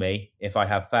 Asked me if I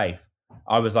have faith.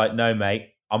 I was like, no, mate,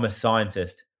 I'm a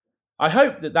scientist. I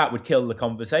hoped that would kill the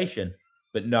conversation,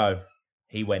 but no,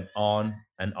 he went on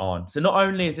and on. So not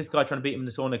only is this guy trying to beat him in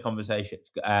the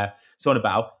sauna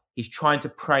battle, he's trying to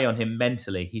prey on him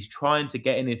mentally. He's trying to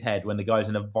get in his head when the guy's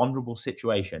in a vulnerable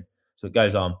situation. So it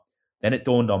goes on. Then it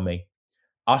dawned on me.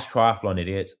 Us triathlon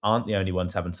idiots aren't the only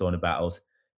ones having sauna battles.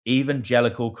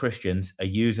 Evangelical Christians are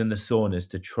using the saunas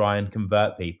to try and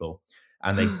convert people,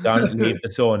 and they don't leave the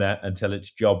sauna until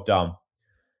it's job done.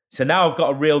 So now I've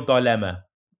got a real dilemma.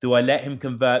 Do I let him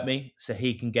convert me so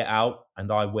he can get out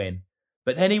and I win?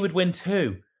 But then he would win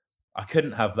too. I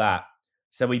couldn't have that.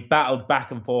 So we battled back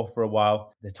and forth for a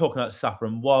while. They're talking about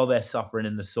suffering while they're suffering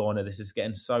in the sauna. This is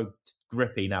getting so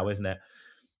grippy now, isn't it?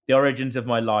 The origins of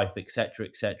my life, etc.,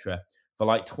 etc. For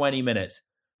like 20 minutes,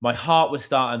 my heart was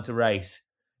starting to race.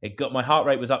 My heart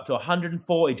rate was up to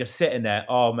 140 just sitting there.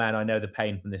 Oh man, I know the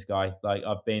pain from this guy. Like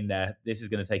I've been there. This is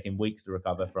going to take him weeks to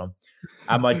recover from.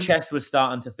 And my chest was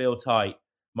starting to feel tight.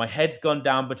 My head's gone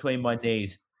down between my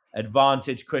knees.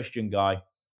 Advantage Christian guy.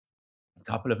 A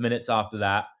couple of minutes after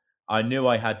that, I knew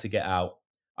I had to get out.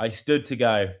 I stood to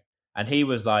go. And he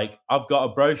was like, I've got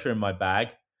a brochure in my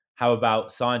bag. How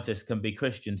about scientists can be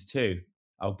Christians too?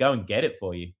 I'll go and get it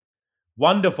for you.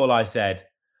 Wonderful, I said.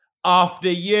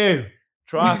 After you.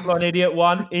 Triathlon idiot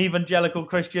 1, evangelical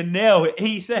Christian 0.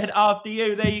 He said, after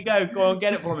you. There you go. Go on,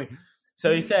 get it for me.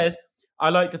 So he says, I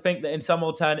like to think that in some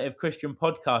alternative Christian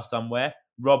podcast somewhere,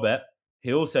 Robert,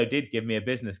 who also did give me a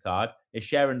business card, is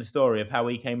sharing the story of how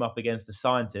he came up against a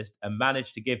scientist and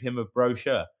managed to give him a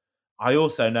brochure. I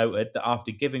also noted that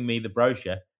after giving me the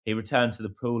brochure, he returned to the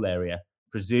pool area,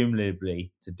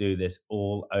 presumably to do this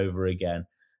all over again.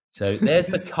 So there's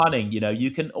the cunning,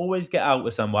 you can always get out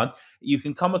with someone. You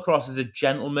can come across as a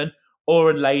gentleman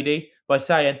or a lady by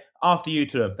saying, after you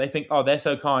to them. They think, oh, they're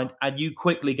so kind. And you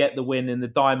quickly get the win in the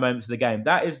dire moments of the game.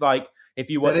 That is like, if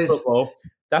you watch football.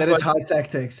 That is high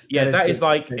tactics. Yeah, that is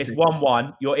like, it's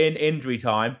 1-1. You're in injury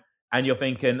time and you're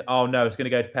thinking, oh no, it's going to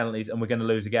go to penalties and we're going to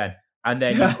lose again. And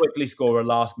then you quickly score a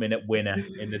last minute winner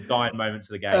in the dying moments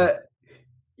of the game.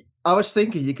 I was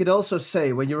thinking you could also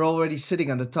say when you're already sitting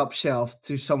on the top shelf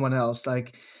to someone else,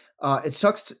 like, it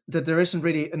sucks that there isn't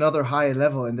really another higher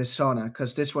level in this sauna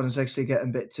because this one is actually getting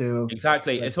a bit too...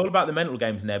 Exactly. It's all about the mental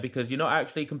games in there because you're not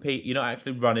actually competing, you're not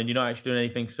actually running, you're not actually doing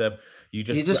anything. So you're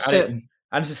just sitting.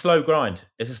 And it's a slow grind.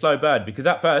 It's a slow burn because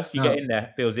at first you get in there,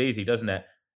 it feels easy, doesn't it?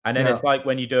 And then it's like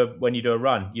when you do a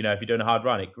run, if you're doing a hard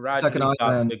run, it gradually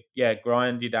starts to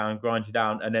grind you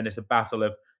down. And then it's a battle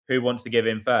of who wants to give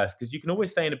in first, because you can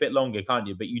always stay in a bit longer, can't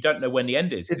you? But you don't know when the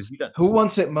end is. Who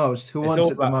wants it most? Who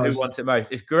wants it the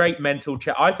most? It's great mental.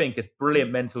 I think it's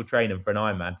brilliant mental training for an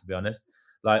Ironman, to be honest.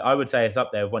 Like I would say, it's up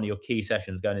there with one of your key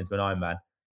sessions going into an Ironman.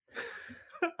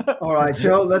 All right,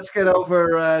 Joe. Let's get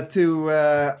over to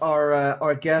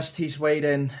our guest. He's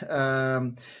waiting.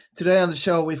 Today on the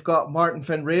show, we've got Martin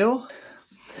van Riel.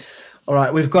 All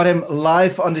right, we've got him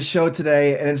live on the show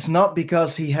today, and it's not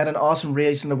because he had an awesome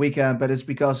race on the weekend, but it's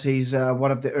because he's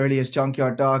one of the earliest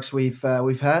junkyard dogs we've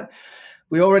had.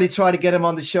 We already tried to get him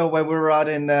on the show when we were out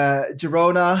in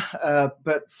Girona,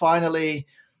 but finally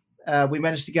we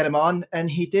managed to get him on,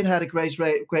 and he did have a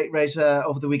great race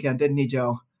over the weekend, didn't he,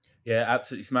 Joe? Yeah,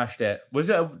 absolutely smashed it. Was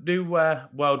it a new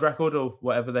world record or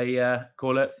whatever they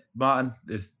call it, Martin?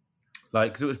 Is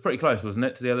like, because it was pretty close, wasn't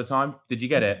it, to the other time? Did you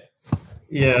get it?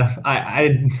 Yeah,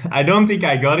 I don't think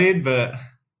I got it, but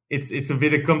it's a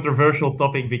bit a controversial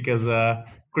topic because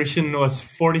Christian was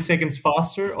 40 seconds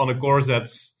faster on a course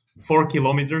that's 4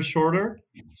 kilometers shorter.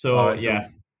 So yeah,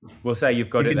 we'll say you've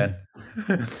got it then.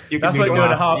 That's like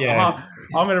doing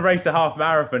I'm going to race the half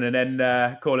marathon and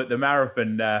then call it the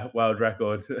marathon world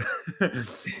record.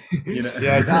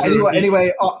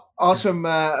 Anyway, awesome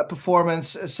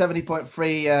performance.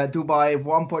 70.3 Dubai,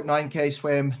 1.9k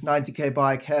swim, 90k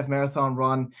bike, half marathon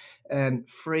run, and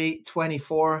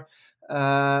 324.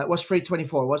 Was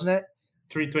 324, wasn't it?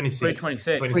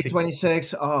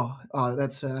 326. Oh,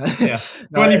 that's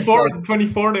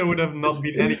 24. There would have not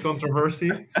been any controversy.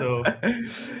 So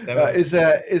is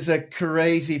a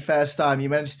crazy fast time. You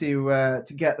managed to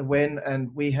get the win,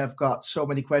 and we have got so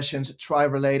many questions, tri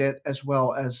related as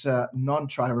well as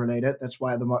non-tri related. That's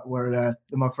why we're the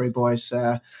Mockery Boys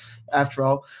after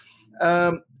all.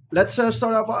 Let's start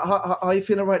off. How are you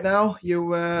feeling right now?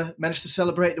 You managed to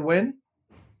celebrate the win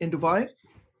in Dubai.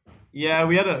 Yeah,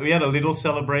 we had a little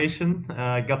celebration.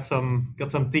 Got some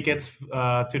tickets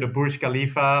to the Burj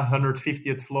Khalifa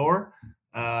 150th floor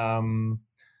from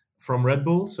Red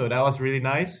Bull, so that was really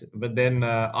nice. But then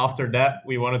after that,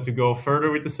 we wanted to go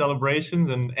further with the celebrations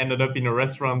and ended up in a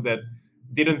restaurant that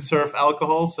didn't serve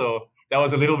alcohol. So that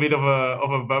was a little bit of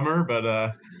a bummer. But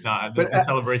the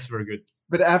celebrations were good.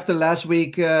 But after last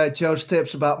week, Joe's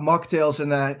tips about mocktails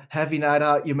and a heavy night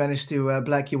out, you managed to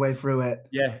black your way through it.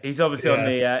 Yeah, he's obviously on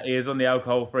the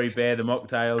alcohol-free beer, the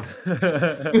mocktails.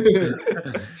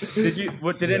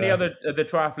 Did any other of the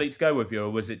triathletes go with you, or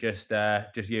was it just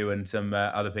you and some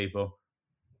other people?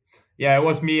 Yeah, it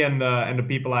was me and the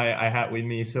people I had with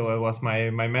me. So it was my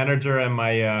manager and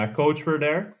my coach were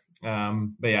there.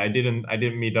 But yeah, I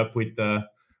didn't meet up with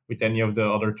any of the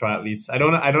other triathletes. I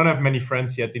don't have many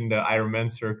friends yet in the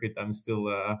Ironman circuit. I'm still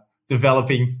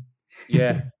developing.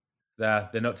 Yeah, they're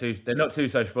not too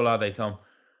sociable, are they, Tom?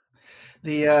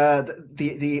 The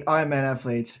Ironman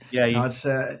athletes. Yeah,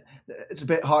 it's a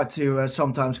bit hard to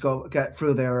sometimes get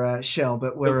through their shell,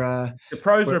 but the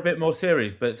pros are a bit more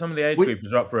serious. But some of the age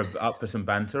groupers are up for some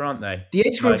banter, aren't they? The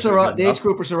age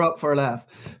groupers are up for a laugh.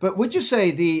 But would you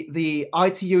say the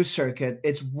ITU circuit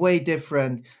it's way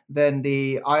different than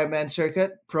the Ironman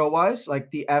circuit pro wise,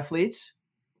 like the athletes?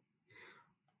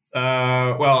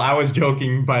 Well, I was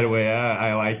joking, by the way.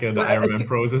 I like the Ironman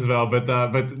pros as well, but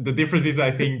the difference is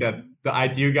I think that the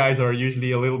ITU guys are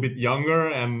usually a little bit younger,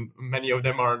 and many of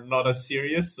them are not as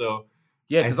serious. So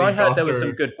yeah, because I heard there were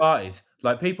some good parties.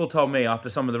 Like people told me after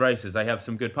some of the races, they have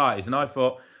some good parties, and I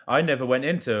thought I never went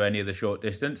into any of the short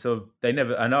distance, so they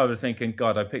never. And I was thinking,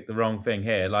 God, I picked the wrong thing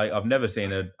here. Like I've never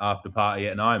seen an after party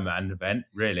at an Ironman event,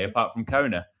 really, apart from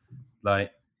Kona.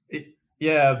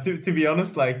 Yeah, to be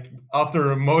honest, like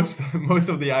after most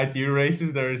of the ITU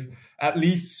races, there's at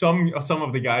least some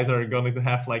of the guys are going to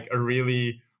have like a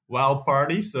really wild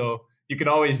party. So you can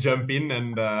always jump in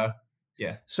and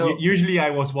yeah. So usually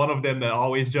I was one of them that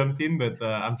always jumped in, but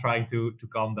I'm trying to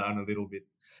calm down a little bit.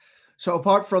 So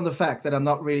apart from the fact that I'm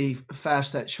not really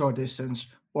fast at short distance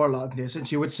or long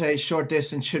distance, you would say short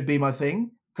distance should be my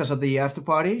thing because of the after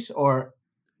parties, or?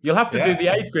 You'll have to do the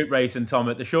age group racing, Tom,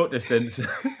 at the short distance.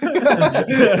 But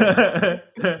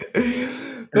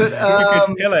you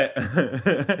could kill it.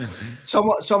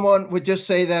 someone would just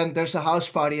say then there's a house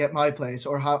party at my place,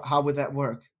 or how would that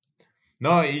work?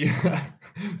 No,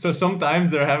 so sometimes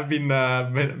there have been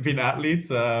athletes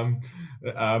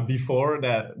before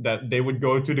that they would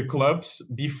go to the clubs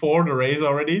before the race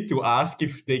already to ask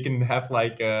if they can have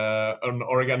like an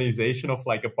organization of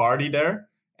like a party there.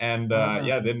 And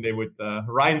then they would.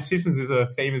 Ryan Sissons is a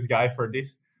famous guy for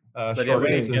this. But yeah,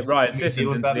 we need to get Ryan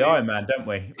Sissons into the Ironman, don't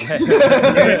we?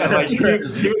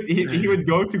 He would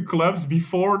go to clubs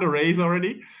before the race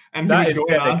already, and he would go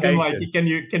and ask them like, "Can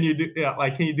you do can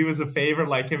you do us a favor?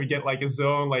 Like, can we get like a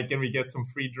zone? Like, can we get some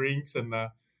free drinks?" And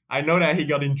I know that he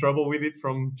got in trouble with it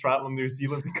from Triathlon New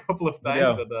Zealand a couple of times.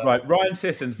 Yeah. But, right, Ryan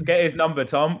Sissons, get his number,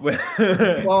 Tom.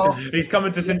 Well, he's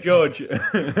coming to St. George.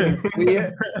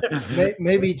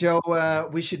 Maybe, Joe,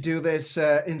 we should do this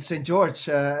in St. George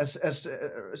as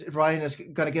Ryan is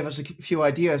going to give us a few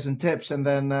ideas and tips, and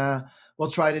then we'll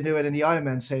try to do it in the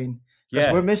Ironman scene.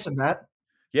 Because we're missing that.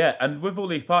 Yeah, and with all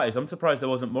these parties, I'm surprised there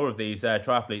wasn't more of these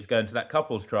triathletes going to that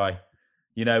couples try.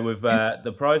 You know, with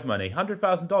the prize money,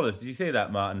 $100,000. Did you see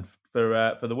that, Martin,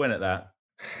 for the win at that?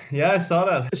 Yeah, I saw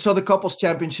that. So the couples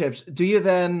championships. Do you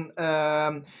then,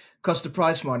 because the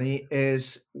prize money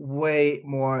is way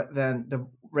more than the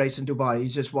race in Dubai, you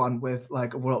just won with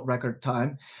like a world record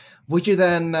time. Would you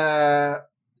then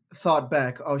thought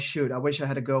back, oh shoot, I wish I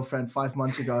had a girlfriend 5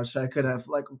 months ago, so I could have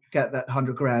like get that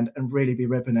 $100,000 and really be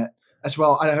ripping it as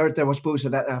well. I heard there was booze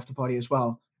at that after party as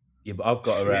well. Yeah, but I've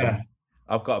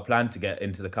got a plan to get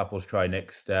into the couples try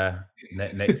next year,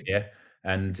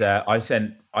 and I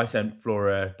sent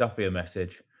Flora Duffy a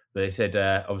message, but they said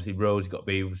obviously rules got to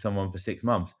be with someone for 6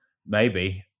 months.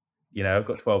 Maybe I've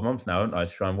got 12 months now, haven't I,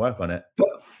 to try and work on it. But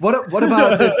what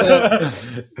about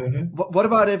if what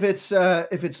about if it's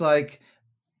like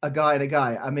a guy and a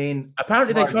guy? I mean,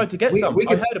 apparently Martin, they tried to get some.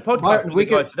 I heard a podcast Martin, with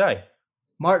a guy today.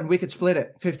 Martin, we could split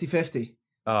it 50-50.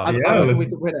 I reckon we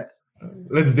could win it.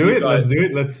 Let's do it. Let's do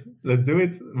it. Let's do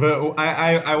it. But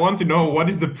I want to know, what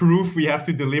is the proof we have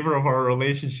to deliver of our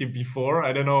relationship before?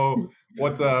 I don't know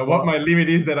what my limit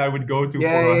is that I would go to for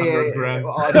 100 grand.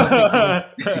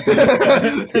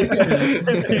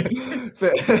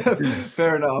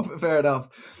 Fair enough.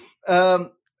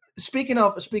 Speaking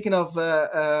of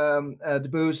the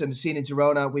booze and the scene in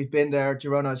Girona, we've been there.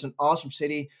 Girona is an awesome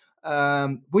city.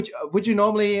 Would you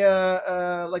normally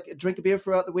like drink a beer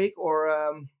throughout the week,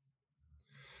 or?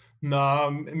 No,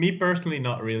 me personally,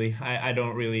 not really. I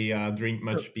don't really drink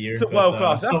much beer. It's a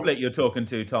world-class athlete you're talking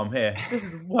to, Tom, here. This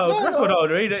is world record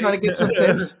holder. Trying to get some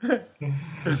tips.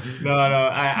 No.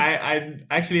 I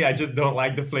actually just don't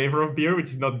like the flavor of beer,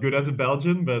 which is not good as a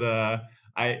Belgian. But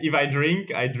if I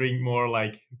drink more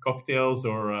like cocktails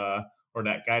or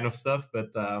that kind of stuff.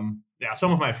 But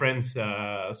some of my friends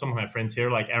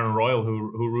here, like Aaron Royal,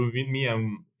 who roomed with me,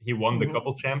 and he won the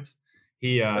couple champs.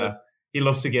 He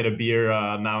loves to get a beer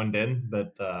now and then,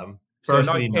 but so a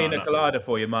nice pina colada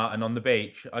for you, Martin, on the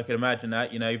beach. I can imagine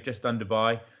that. You've just done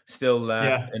Dubai, still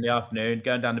in the afternoon,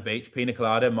 going down the beach, pina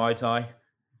colada, Mai Tai.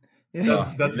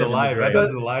 Yeah, that's the life.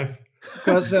 That's the life.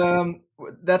 Because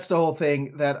that's the whole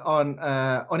thing. That on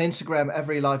Instagram,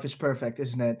 every life is perfect,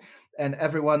 isn't it? And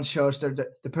everyone shows the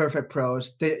perfect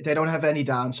pros. They don't have any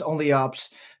downs, only ups.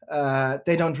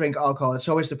 They don't drink alcohol. It's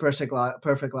always the perfect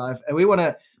life. And we want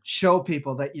to show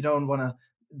people that you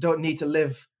don't need to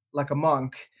live like a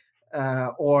monk,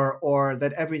 or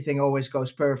that everything always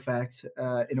goes perfect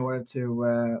in order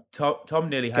to. Tom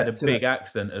nearly had a big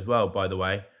accident as well, by the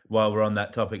way. While we're on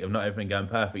that topic of not everything going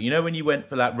perfect, when you went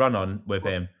for that run on with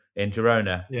him in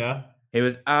Girona, he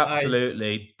was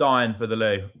absolutely dying for the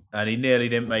loo, and he nearly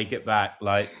didn't make it back.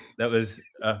 Like, that was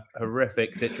a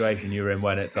horrific situation you were in,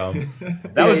 wasn't it, Tom?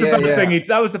 That was the first thing.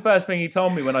 That was the first thing he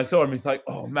told me when I saw him. He's like,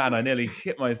 "Oh man, I nearly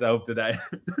shit myself today."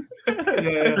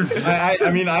 I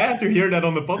mean, I had to hear that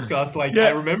on the podcast. Like, I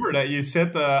remember that you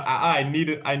said, "I need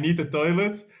the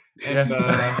toilet." And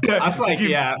I was like,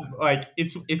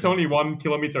 it's only 1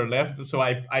 kilometer left. So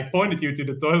I pointed you to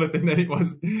the toilet, and then it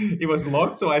was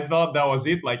locked. So I thought that was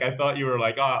it. Like, I thought you were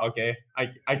like, okay,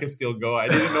 I can still go. I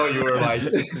didn't know you were like.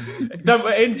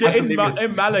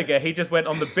 In Malaga, he just went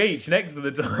on the beach next to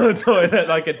the toilet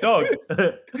like a dog.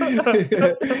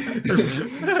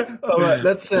 All right,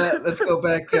 let's go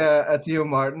back to you,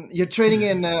 Martin. You're training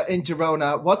in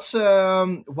Girona. What's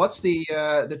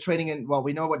the training in? Well,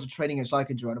 we know what the training is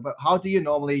like in Girona, but how do you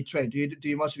normally train? Do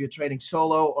you most of your training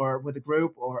solo or with a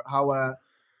group, or how?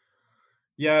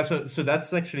 Yeah, so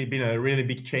that's actually been a really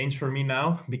big change for me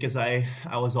now, because I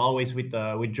was always with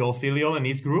Joel Filiol and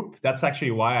his group. That's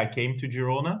actually why I came to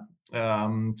Girona.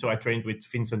 So I trained with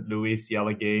Vincent Lewis,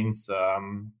 Jelle Gaines,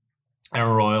 Aaron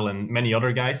Royal, and many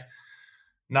other guys.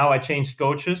 Now I changed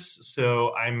coaches,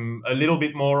 so I'm a little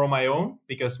bit more on my own,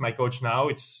 because my coach now,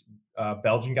 it's a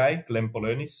Belgian guy, Clem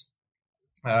Poleunis.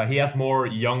 He has more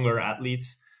younger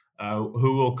athletes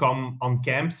who will come on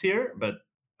camps here, but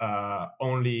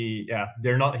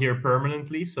they're not here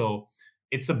permanently. So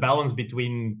it's a balance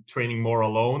between training more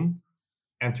alone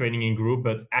and training in group.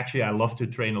 But actually, I love to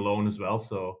train alone as well.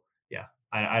 So yeah,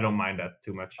 I don't mind that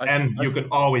too much. You can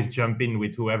always jump in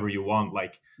with whoever you want.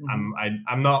 Like,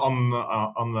 I'm not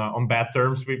on bad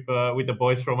terms with the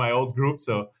boys from my old group.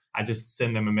 So I just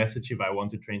send them a message if I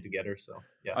want to train together. So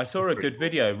yeah, I saw a good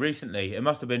video recently. It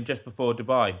must have been just before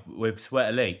Dubai with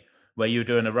Sweat Elite, where you were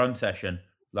doing a run session.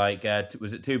 Like,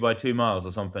 was it 2x2 miles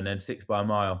or something, and 6 by a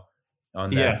mile?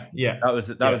 On there. Yeah. That was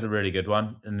a really good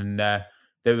one. And then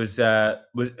there was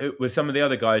some of the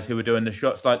other guys who were doing the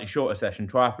slightly shorter session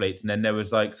triathletes, and then there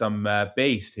was like some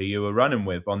beast who you were running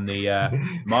with on the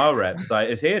mile reps. Like,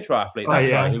 is he a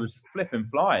triathlete? He was flipping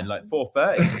flying like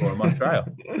 4:30 for him on trail.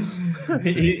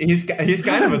 He's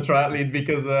kind of a triathlete,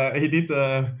 because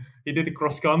he did a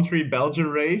cross-country Belgian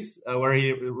race where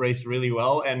he raced really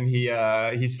well, and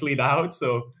he slid out,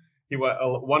 so he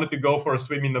wanted to go for a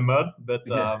swim in the mud. But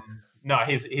no,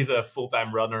 he's a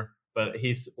full-time runner, but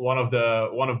he's one of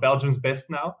Belgium's best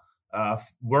now,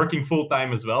 working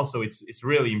full-time as well. So it's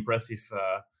really impressive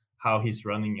how he's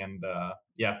running, and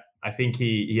I think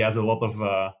he has a lot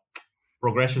of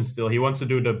progression still. He wants to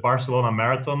do the Barcelona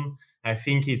Marathon. I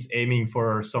think he's aiming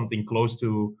for something close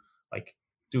to like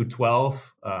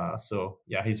 2:12. So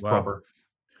yeah, he's proper.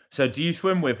 So do you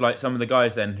swim with like some of the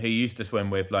guys then who you used to swim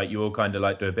with? Like you all kind of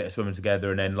like do a bit of swimming together,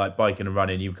 and then like biking and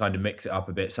running, you kind of mix it up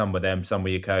a bit. Some with them, some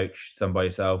with your coach, some by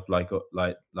yourself, like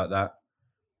that.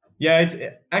 Yeah,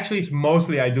 it's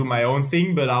mostly I do my own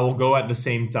thing, but I will go at the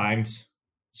same times.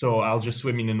 So I'll just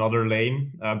swim in another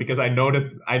lane because I know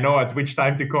at which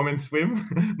time to come and swim.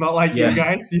 Not like you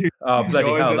guys. You bloody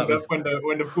always hell! end That was up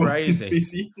when the pool is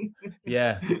busy.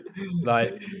 Yeah,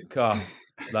 like Still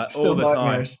all the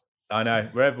nightmares. time. I know.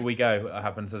 Wherever we go, it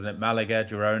happens, doesn't it? Malaga,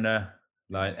 Girona,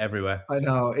 like everywhere. I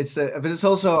know it's, but it's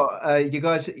also you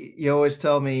guys. You always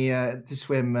tell me to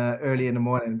swim early in the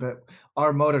morning, but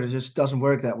our motor just doesn't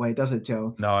work that way, does it,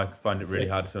 Joe? No, I find it really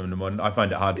hard to swim in the morning. I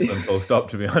find it hard to swim full stop,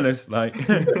 to be honest. Like,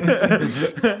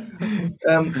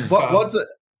 what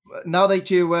now that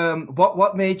you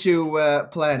what made you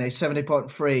plan a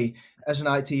 70.3 as an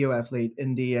ITU athlete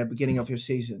in the beginning of your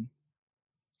season?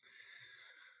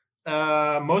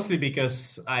 Mostly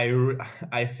because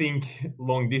I think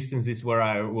long distance is where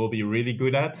I will be really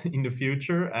good at in the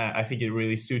future. I think it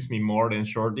really suits me more than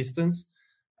short distance.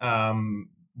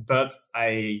 But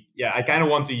I kind of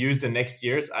want to use the next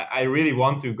years. I really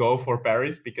want to go for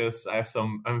Paris because I have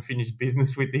some unfinished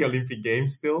business with the Olympic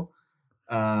Games still.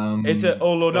 Is it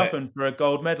all or nothing for a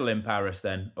gold medal in Paris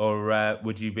then? Or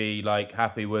would you be like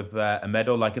happy with a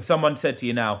medal? Like if someone said to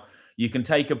you now, you can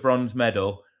take a bronze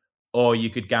medal or you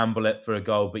could gamble it for a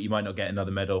gold, but you might not get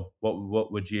another medal.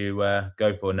 What would you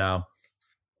go for now?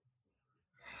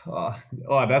 Oh,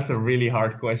 that's a really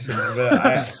hard question.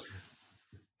 But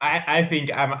I think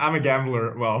I'm a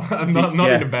gambler. Well, I'm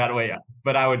not in a bad way,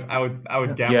 but I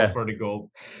would gamble for the gold.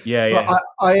 Yeah. Well,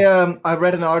 I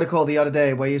read an article the other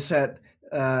day where you said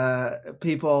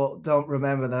people don't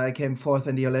remember that I came fourth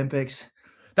in the Olympics.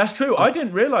 That's true. I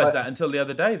didn't realize that until the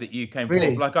other day that you came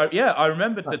really? fourth. Like I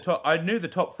remembered the top. I knew the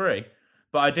top three,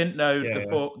 but I didn't know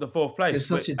the fourth place. It's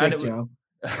such a dick, Joe.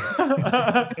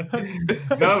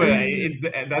 No,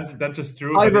 that's just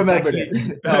true. I remember it.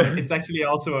 It's actually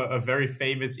also a very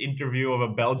famous interview of a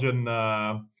Belgian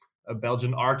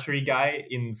archery guy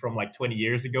from like 20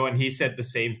 years ago, and he said the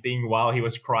same thing while he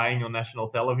was crying on national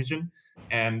television.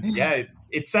 And yeah,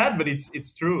 it's sad, but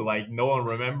it's true. Like no one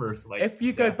remembers. Like if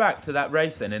you go back to that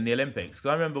race then in the Olympics, because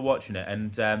I remember watching it,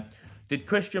 and did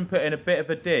Christian put in a bit of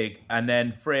a dig, and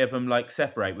then three of them like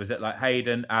separate? Was it like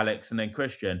Hayden, Alex, and then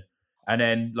Christian? And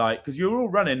then like because you were all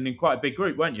running in quite a big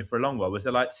group, weren't you, for a long while? Was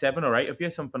there like 7 or 8 of you,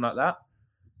 something like that?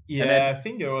 Yeah, then, I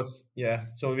think it was. Yeah,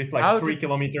 so with like 3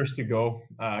 kilometers to go,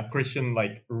 Christian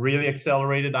like really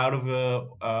accelerated out of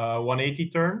a 180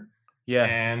 turn. Yeah,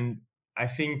 and I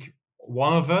think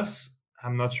one of us,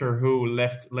 I'm not sure who,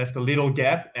 left a little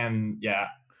gap, and yeah.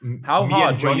 How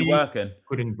hard were you working?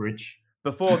 Couldn't bridge.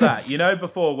 Before that,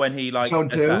 before when he like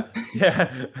attacked,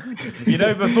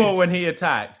 before when he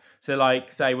attacked. So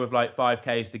like say with like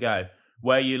 5Ks to go,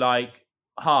 were you like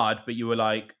hard, but you were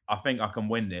like, I think I can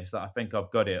win this. Like, I think I've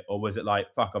got it, or was it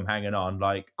like, fuck, I'm hanging on?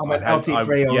 Like I'm an LT3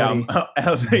 already. I'm an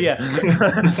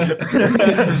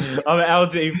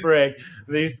LT3.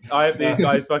 I hope these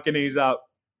guys fucking ease up.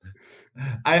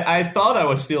 I thought I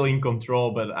was still in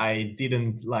control, but I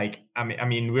didn't like. I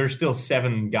mean, we're still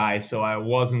 7 guys, so I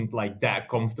wasn't like that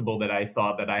comfortable that I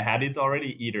thought that I had it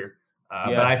already either.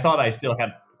 But I thought I still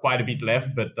had quite a bit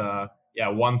left. But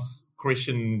once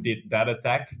Christian did that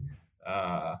attack,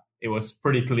 it was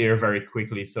pretty clear very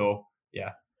quickly. So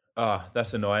yeah.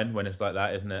 That's annoying when it's like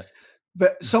that, isn't it?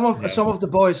 But some of the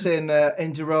boys in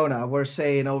Girona were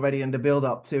saying already in the build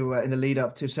up to in the lead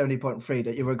up to 70.3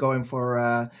 that you were going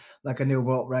for like a new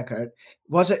world record.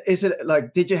 Is it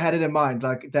like, did you had it in mind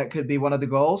like that could be one of the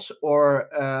goals, or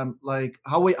like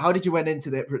how did you went into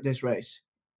this race?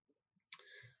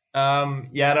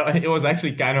 It was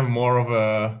actually kind of more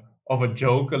of a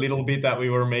joke a little bit that we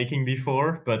were making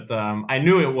before, but I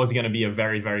knew it was going to be a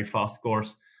very, very fast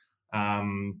course.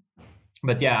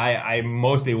 But yeah, I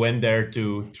mostly went there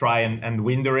to try and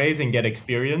win the race and get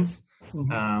experience.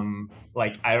 Mm-hmm.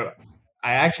 Like I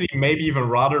actually maybe even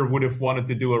rather would have wanted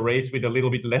to do a race with a little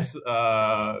bit less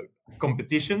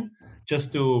competition,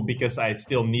 because I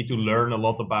still need to learn a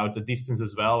lot about the distance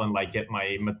as well, and like get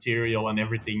my material and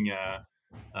everything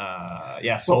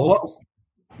solved.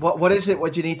 What is it?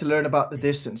 What you need to learn about the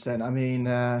distance? Then I mean,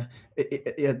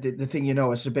 the thing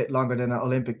is a bit longer than an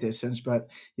Olympic distance, but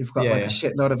you've got a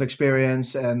shitload of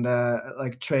experience and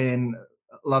like training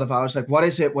a lot of hours. Like, what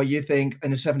is it? What you think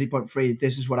in a 70.3?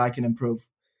 This is what I can improve.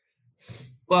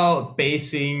 Well,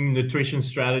 pacing, nutrition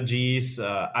strategies,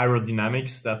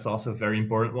 aerodynamics. That's also a very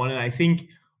important one, and I think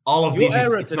all of these. Your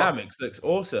aerodynamics looks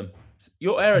awesome.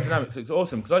 Your aerodynamics looks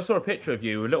awesome because I saw a picture of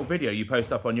you, a little video you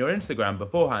post up on your Instagram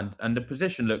beforehand, and the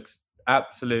position looks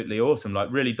absolutely awesome. Like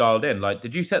really dialed in. Like,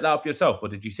 did you set that up yourself, or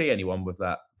did you see anyone with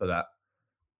that for that?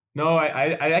 No,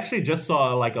 I actually just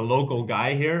saw like a local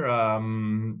guy here.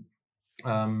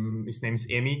 His name's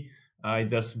Emi. He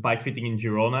does bike fitting in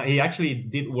Girona. He actually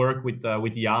did work with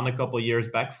Jan a couple of years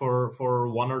back for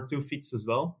 1 or 2 fits as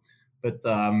well. But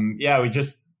we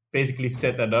just basically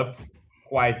set that up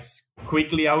quite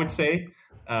quickly, I would say.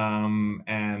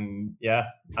 And yeah,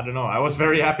 I don't know. I was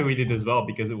very happy with it as well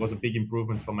because it was a big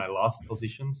improvement from my last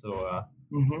position. So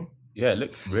yeah, it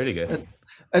looks really good.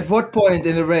 At what point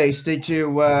in the race did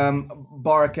you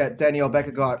bark at Daniel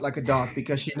Bekkegaard like a dog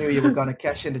because you knew you were going to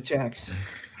cash in the checks?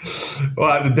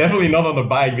 Well, definitely not on the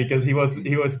bike because he was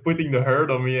putting the hurt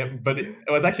on me. But it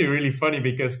was actually really funny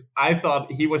because I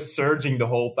thought he was surging the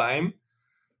whole time.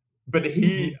 But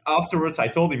he afterwards, I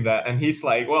told him that, and he's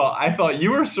like, "Well, I thought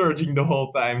you were surging the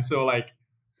whole time." So like,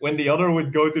 when the other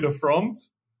would go to the front,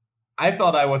 I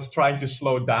thought I was trying to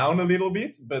slow down a little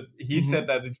bit, but he said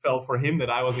that it felt for him that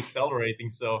I was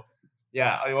accelerating. So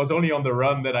yeah, it was only on the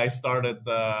run that I started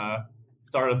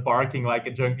barking like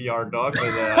a junkyard dog.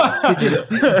 But,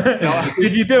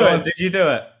 Did you do it? Did you do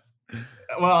it?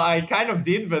 Well, I kind of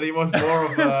did, but it was more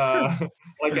of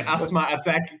like an asthma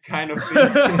attack kind of thing.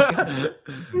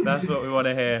 That's what we want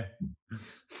to hear.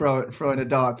 Throwing a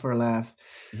dog for a laugh.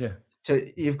 Yeah. So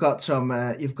you've got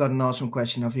an awesome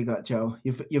question. Have you got, Joe?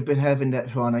 You've been having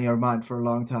that one on your mind for a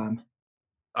long time.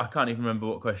 I can't even remember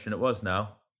what question it was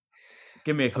now.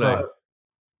 Give me a clue.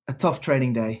 A tough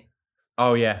training day.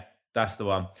 Oh yeah, that's the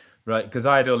one. Right, because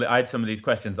I had some of these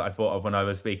questions that I thought of when I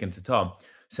was speaking to Tom.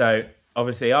 So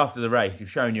obviously after the race, you've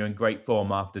shown you're in great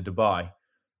form after Dubai.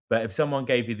 But if someone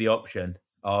gave you the option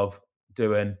of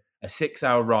doing a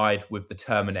 6-hour ride with the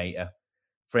Terminator,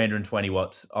 320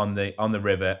 watts on the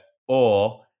river,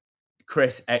 or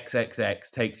Chris XXX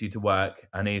takes you to work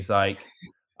and he's like,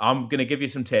 I'm going to give you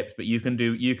some tips, but you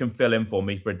can fill in for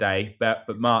me for a day. But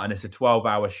Martin, it's a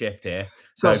 12-hour shift here.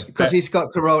 Because he's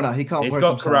got corona. He can't work. He's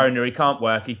got corona. He can't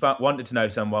work. He wanted to know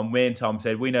someone. Me and Tom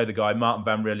said, we know the guy, Martin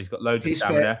Van Riel. He's got loads of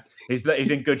stamina. He's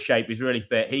in good shape. He's really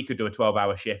fit. He could do a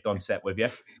 12-hour shift on set with you.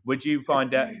 Would you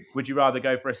rather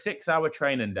go for a 6-hour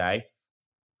training day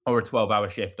or a 12-hour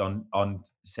shift on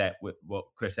set with what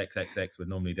Chris XXX would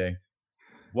normally do?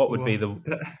 What would be the...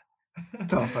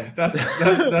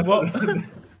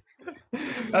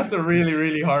 That's a really,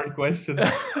 really hard question.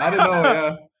 I don't know.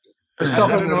 Yeah. It's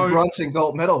tougher than the Brunson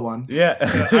gold medal one. Yeah.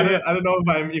 I don't know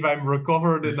if I'm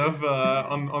recovered enough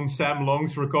on Sam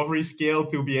Long's recovery scale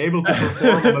to be able to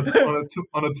perform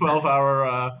on a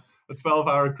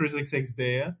 12-hour Chris XX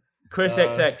day. Yeah? Chris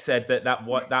XX said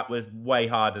that was way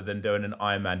harder than doing an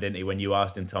Ironman, didn't he? When you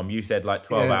asked him, Tom, you said like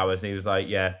 12 hours, and he was like,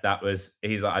 "Yeah, that was."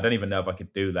 He's like, "I don't even know if I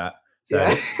could do that." So,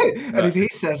 yeah, and if he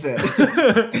says it,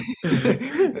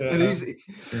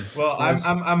 well,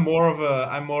 I'm more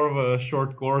of a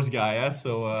short course guy, yeah?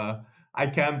 So I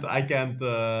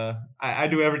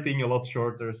do everything a lot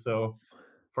shorter. So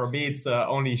for me, it's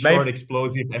only short,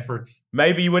 explosive efforts.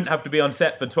 Maybe you wouldn't have to be on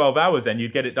set for 12 hours, then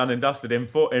you'd get it done and dusted in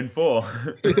four. Minutes,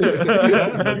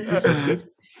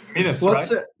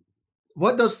 right?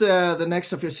 What does the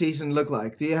next of your season look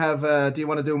like? Do you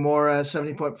want to do more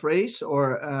 70.3s,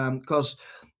 or because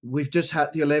we've just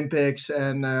had the Olympics,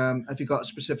 and have you got a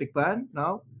specific plan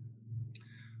now?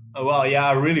 Well, yeah,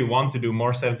 I really want to do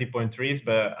more 70.3s,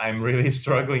 but I'm really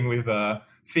struggling with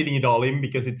fitting it all in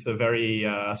because it's a very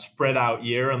spread out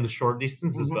year on the short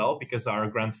distance as well, because our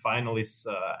grand final is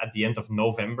at the end of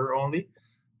November only.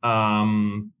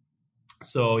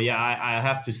 So yeah, I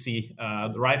have to see.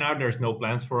 Right now, there's no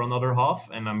plans for another half,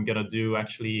 and I'm gonna do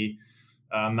actually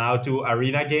now 2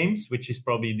 arena games, which is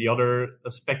probably the other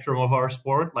spectrum of our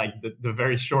sport, like the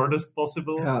very shortest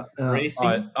possible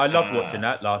racing. I loved watching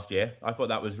that last year. I thought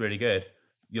that was really good.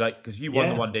 Because you won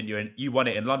the one, didn't you? You won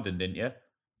it in London, didn't you?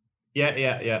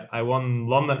 Yeah. I won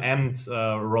London and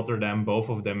Rotterdam, both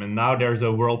of them, and now there's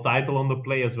a world title on the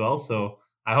play as well. So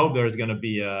I hope there's going to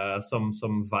be some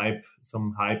hype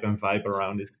and vibe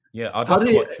around it. Yeah, I'd love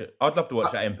to watch it. I'd love to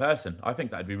watch that in person. I think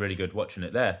that'd be really good watching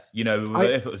it there.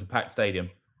 If it was a packed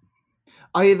stadium.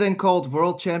 Are you then called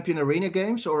World Champion Arena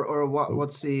Games, or what?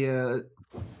 What's the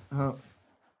how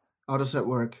does that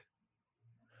work?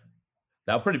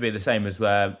 That'll probably be the same as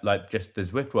just the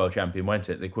Zwift World Champion, won't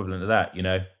it? The equivalent of that,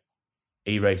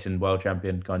 e-racing World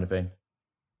Champion kind of thing.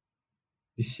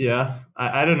 Yeah,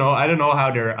 I don't know. I don't know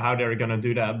how they're gonna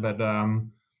do that,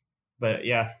 but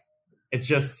yeah, it's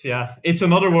just it's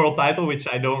another world title, which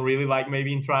I don't really like.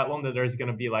 Maybe in triathlon that there's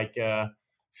gonna be like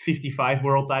 55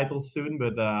 world titles soon,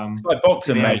 but it's like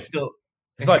boxing, mate.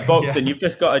 It's like boxing. Yeah. You've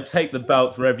just got to take the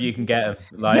belts wherever you can get them.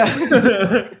 Like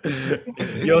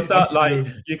you'll start That's like true.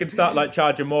 you can start like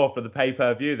charging more for the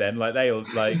pay-per-view then, like they'll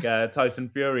like Tyson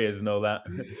Fury is and all that.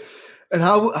 And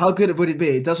how good would it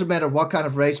be? It doesn't matter what kind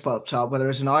of race pops up, whether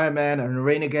it's an Ironman, an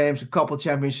Arena Games, a couple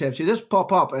championships. You just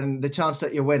pop up, and the chance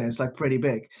that you win is like pretty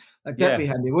big. Like that'd be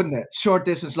handy, wouldn't it? Short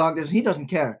distance, long distance. He doesn't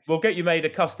care. We'll get you made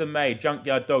a custom-made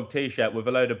Junkyard Dog T-shirt with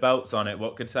a load of belts on it.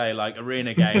 What could say like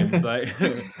Arena Games, like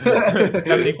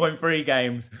 70.3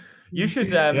 games. You should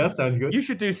Yeah, sounds good. You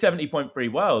should do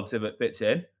 70.3 Worlds if it fits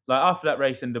in. Like after that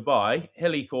race in Dubai,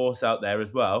 hilly course out there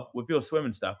as well. With your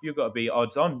swimming stuff, you've got to be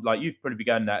odds on. Like you'd probably be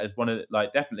going that as one of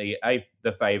like definitely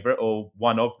the favourite or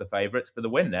one of the favourites for the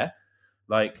win there.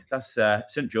 Like that's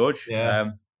St George.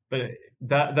 Yeah. But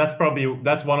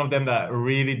that's one of them that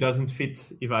really doesn't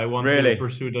fit if I want to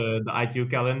pursue the ITU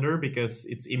calendar, because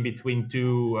it's in between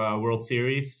two World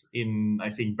Series in, I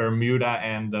think, Bermuda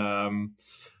and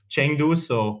Chengdu.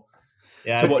 So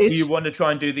yeah. So what do you want to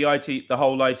try and do the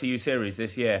whole ITU series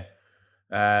this year,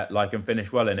 like and finish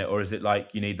well in it, or is it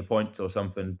like you need the points or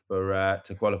something for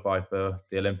to qualify for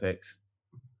the Olympics?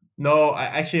 No,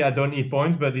 I don't need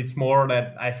points, but it's more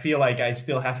that I feel like I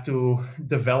still have to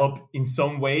develop in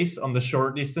some ways on the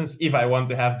short distance if I want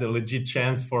to have the legit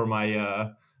chance for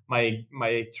my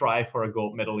my try for a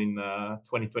gold medal in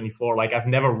 2024. Like I've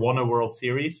never won a World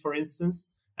Series, for instance,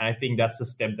 and I think that's a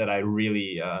step that I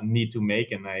really need to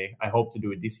make, and I hope to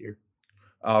do it this year.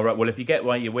 All right. Well, if you get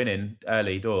one, you're winning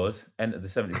early doors, enter the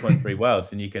 70.3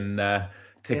 Worlds, and you can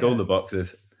tick all the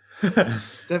boxes.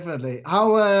 Definitely.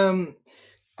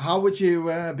 How would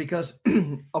you, because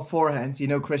beforehand, you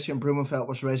know, Christian Blumenfeld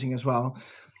was racing as well.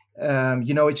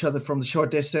 You know each other from the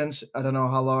short distance. I don't know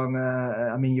how long.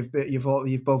 I mean,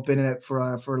 you've both been in it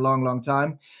for a long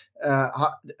time.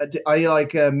 Are you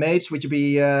like mates? Would you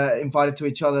be invited to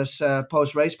each other's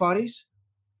post race parties?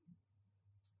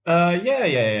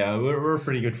 Yeah. We're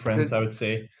pretty good friends, I would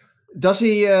say. Does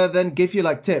he then give you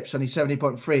like tips on his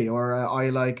 70.3, or are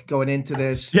you like going into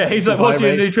this? Yeah, he's like, "What's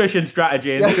your nutrition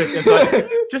strategy?" And Christian's like,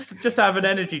 "Just have an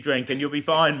energy drink and you'll be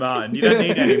fine, Martin. You don't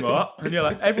need any more." And you're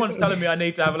like, "Everyone's telling me I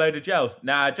need to have a load of gels.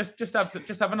 Nah, just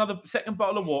have another second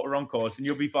bottle of water on course and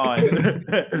you'll be fine."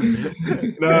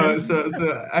 No, so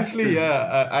actually,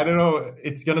 yeah, I don't know.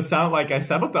 It's gonna sound like I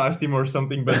sabotaged him or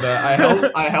something, but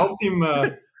I helped him.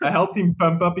 I helped him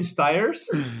pump up his tires,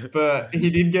 but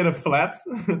he did get a flat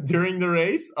during the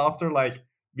race. After like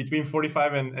between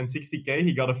 45 and 60K,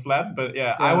 he got a flat. But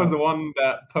yeah, I was the one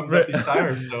that pumped up his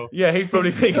tires. So yeah, he's probably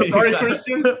thinking. Sorry,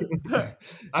 Christian.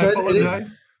 I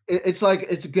apologize. It's like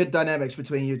it's good dynamics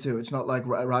between you two. It's not like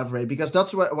rivalry, because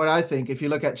that's what I think. If you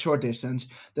look at short distance,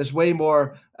 there's way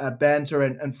more banter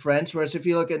and friends. Whereas if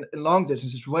you look in long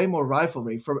distance, it's way more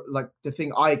rivalry. For like the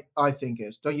thing I think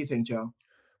is, don't you think, Joe?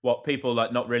 What, people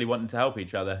like not really wanting to help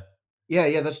each other?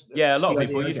 Yeah, that's a lot of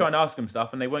people. You try and ask them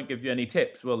stuff, and they won't give you any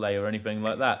tips, will they, or anything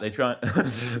like that? They try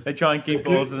and keep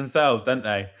all to themselves, don't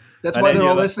they? That's why they're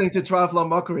all listening to Triathlon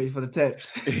Mockery for the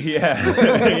tips.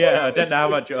 Yeah. I don't know how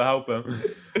much it'll help them,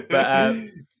 but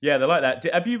yeah, they're like that.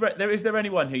 Have you? Is there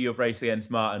anyone who you've raced against,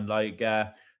 Martin? Like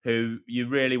who you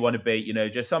really want to beat? You know,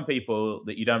 just some people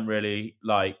that you don't really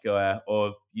like,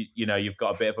 or you know, you've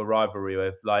got a bit of a rivalry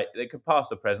with. Like they could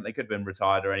past or present, they could have been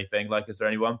retired or anything. Like, is there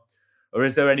anyone? Or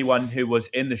is there anyone who was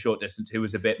in the short distance who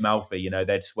was a bit mouthy? You know,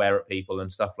 they'd swear at people and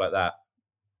stuff like that.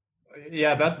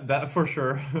 Yeah, that for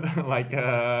sure. Like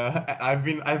I've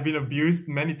been abused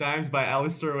many times by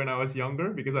Alistair when I was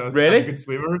younger, because I was a good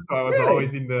swimmer, so I was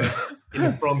always in the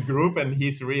front group, and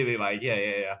he's really like,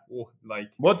 yeah. Oh,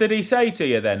 like, what did he say to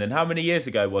you then? And how many years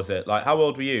ago was it? Like, how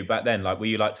old were you back then? Like, were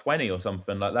you like 20 or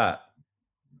something like that?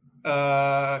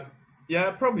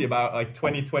 Yeah, probably about like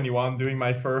 2021, doing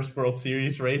my first World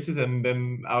Series races, and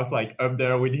then I was like up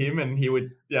there with him, and he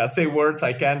would say words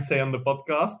I can't say on the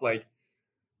podcast, like,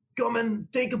 "Come and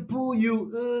take a pool,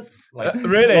 you like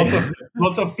really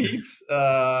lots of peeps."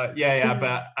 Yeah,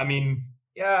 but I mean,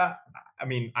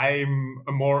 I'm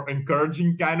a more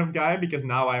encouraging kind of guy, because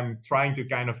now I'm trying to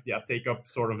kind of take up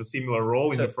sort of a similar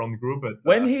role in the front group. But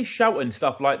when he's shouting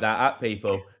stuff like that at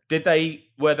people,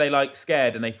 were they like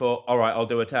scared and they thought, all right, I'll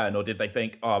do a turn, or did they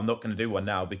think, oh, I'm not going to do one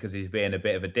now because he's being a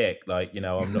bit of a dick, like, you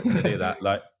know, I'm not going to do that?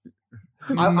 Like,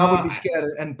 I would be scared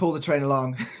and pull the train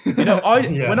along. You know,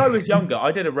 when I was younger,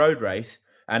 I did a road race,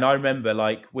 and I remember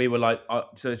like we were like,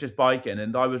 so it's just biking,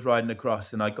 and I was riding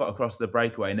across, and I got across the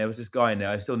breakaway, and there was this guy in there.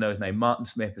 I still know his name, Martin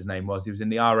Smith. His name was. He was in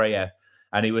the RAF,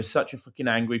 and he was such a fucking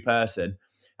angry person.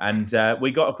 And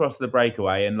we got across the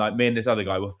breakaway, and like me and this other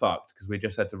guy were fucked because we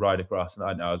just had to ride across. And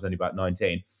I know I was only about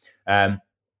 19, and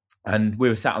we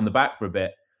were sat on the back for a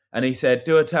bit. And he said,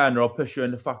 "Do a turn, or I'll push you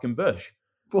in the fucking bush."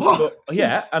 What?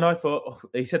 Yeah, and I thought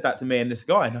he said that to me and this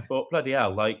guy, and I thought, bloody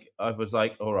hell! Like I was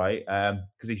like, all right,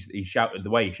 because he shouted the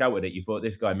way he shouted it, you thought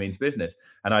this guy means business.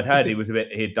 And I'd heard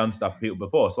he'd done stuff to people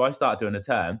before, so I started doing a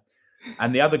turn,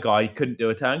 and the other guy couldn't do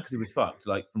a turn because he was fucked,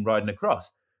 like from riding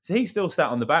across. So he still sat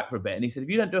on the back for a bit, and he said, "If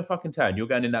you don't do a fucking turn, you're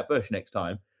going in that bush next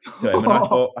time." To him, and I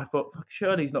thought, fuck,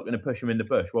 surely he's not going to push him in the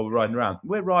bush while we're riding around.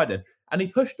 We're riding, and he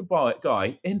pushed the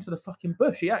guy into the fucking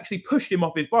bush. He actually pushed him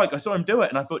off his bike. I saw him do it,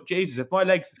 and I thought, Jesus, if my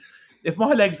legs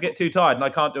get too tired and I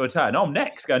can't do a turn, I'm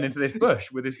next going into this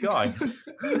bush with this guy.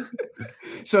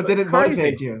 So did it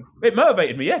motivate you? It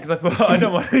motivated me, yeah, because I thought I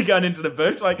don't want to be going into the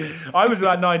bush. Like I was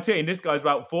about 19, this guy's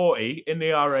about 40 in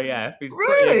the RAF. He's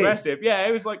pretty aggressive. Yeah,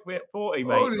 it was like 40,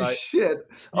 mate. Holy like, shit!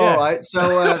 Yeah. All right,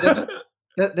 so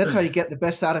that's how you get the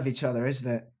best out of each other,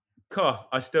 isn't it?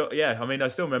 I still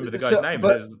remember the guy's name.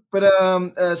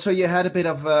 So you had a bit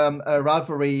of a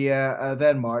rivalry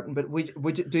then, Martin. But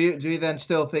do you then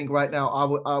still think right now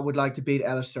I would like to beat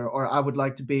Alistair, or I would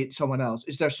like to beat someone else?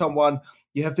 Is there someone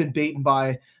you have been beaten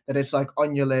by that is like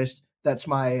on your list? That's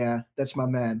my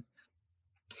man.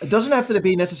 It doesn't have to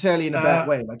be necessarily in a bad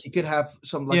way. Like you could have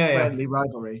some friendly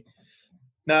rivalry.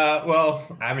 No, well,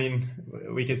 I mean,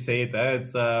 we could say it.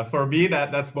 It's for me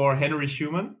that's more Henry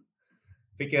Schumann.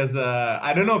 Because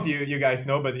I don't know if you guys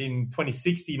know, but in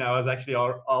 2016, I was actually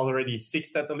already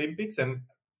sixth at the Olympics. And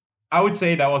I would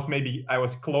say I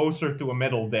was closer to a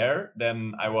medal there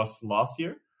than I was last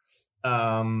year.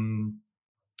 But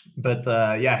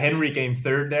Henry came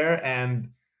third there. And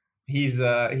he's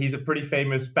a pretty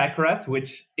famous pack rat,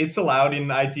 which it's allowed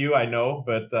in ITU, I know.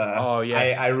 But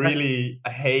I really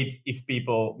hate if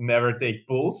people never take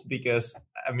pulls because,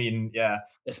 I mean, yeah.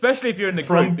 Especially if you're in the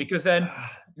group, because then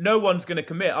no one's going to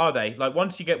commit, are they? Like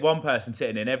once you get one person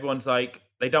sitting in, everyone's like,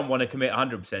 they don't want to commit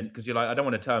 100% because you're like, I don't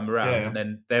want to turn around and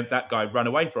then that guy run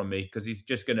away from me because he's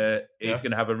just gonna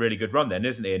have a really good run then,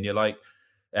 isn't he? And you're like,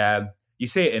 you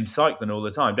see it in cycling all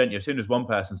the time, don't you? As soon as one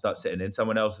person starts sitting in,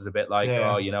 someone else is a bit like,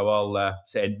 I'll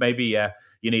sit in. Maybe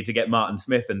you need to get Martin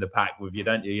Smith in the pack with you,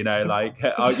 don't you? You know, like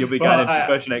you'll be going into the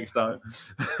bush next time.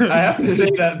 I have to say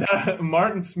that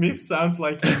Martin Smith sounds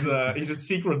like he's a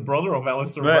secret brother of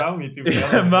Alistair Brownlee. To be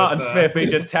honest, Martin Smith, he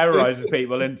just terrorizes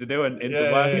people into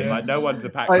working. Like no one's a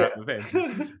pack rat with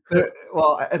him.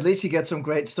 Well, at least you get some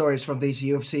great stories from these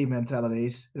UFC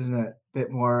mentalities, isn't it?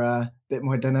 Bit more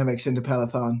dynamics in the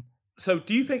peloton. So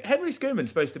do you think Henry Schuman's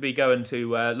supposed to be going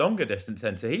to longer distance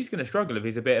then? So he's going to struggle if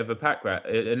he's a bit of a pack rat,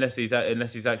 unless he's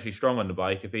actually strong on the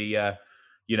bike. If he,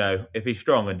 if he's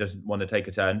strong and doesn't want to take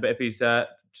a turn, but if he's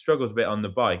struggles a bit on the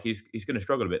bike, he's going to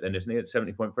struggle a bit then, isn't he? At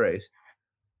 70.3s.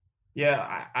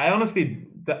 Yeah, I honestly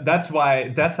that's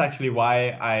actually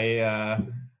why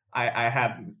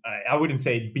I wouldn't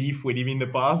say beef with him in the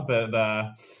past,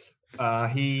 but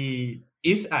he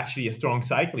is actually a strong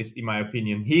cyclist, in my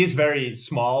opinion. He is very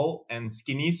small and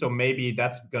skinny, so maybe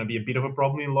that's going to be a bit of a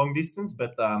problem in long distance.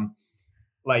 But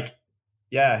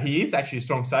he is actually a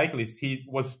strong cyclist. He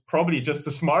was probably just the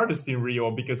smartest in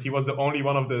Rio because he was the only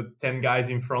one of the 10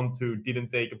 guys in front who didn't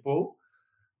take a pull.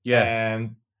 Yeah.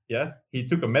 And he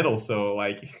took a medal. So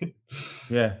I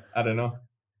don't know.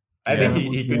 I think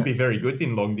he could be very good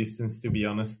in long distance, to be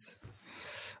honest.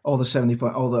 All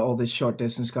the all the short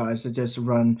distance guys, they just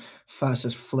run fast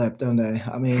as flip, don't they?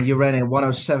 I mean, you ran a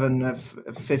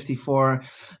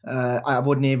 107.54. I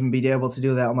wouldn't even be able to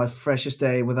do that on my freshest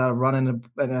day without running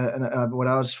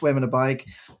without swimming a bike.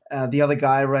 The other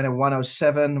guy ran a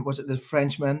 107. Was it the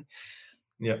Frenchman?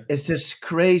 Yeah, it's just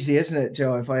crazy, isn't it,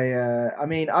 Joe? If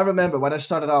I remember when I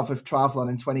started off with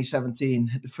triathlon in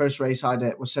 2017. The first race I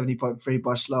did was 70.3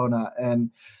 Barcelona,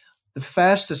 and the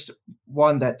fastest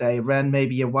one that day ran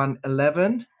maybe a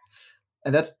 111,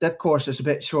 and that course is a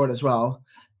bit short as well.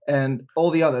 And all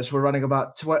the others were running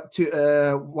about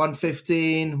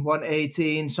 115,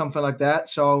 118, something like that.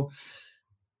 So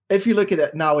if you look at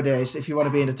it nowadays, if you want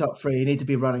to be in the top three, you need to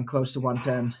be running close to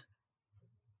 110.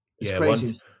 It's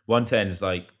crazy. 110 is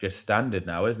like just standard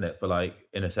now, isn't it? For like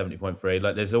in a 70.3,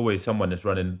 like there's always someone that's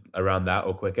running around that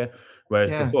or quicker.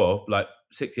 Whereas before, like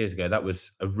 6 years ago, that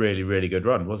was a really, really good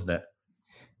run, wasn't it?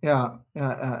 Yeah.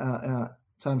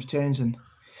 Time's changing.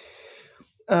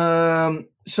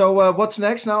 So what's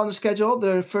next now on the schedule?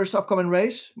 The first upcoming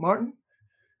race, Martin?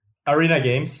 Arena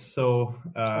Games. So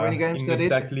Arena Games, in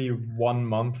exactly 1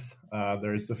 month,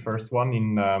 there is the first one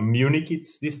in Munich.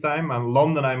 It's this time, and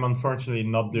London. I'm unfortunately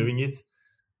not doing it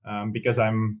because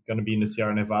I'm going to be in the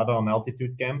Sierra Nevada on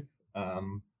altitude camp.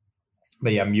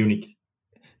 But yeah, Munich.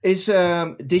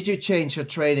 Did you change your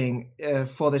training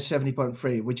for the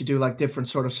 70.3? Would you do like different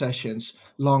sort of sessions,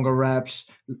 longer reps,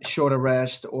 shorter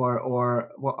rest,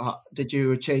 or what? Did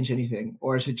you change anything,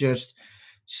 or is it just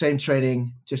same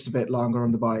training, just a bit longer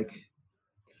on the bike?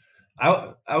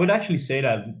 I would actually say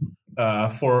that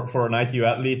for an ITU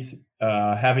athlete,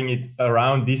 having it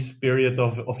around this period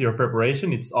of your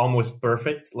preparation, it's almost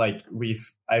perfect. Like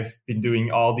I've been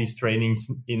doing all these trainings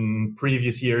in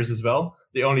previous years as well.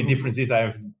 The only difference is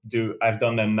I've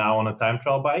done them now on a time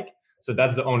trial bike. So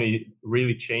that's the only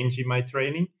really change in my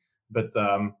training. But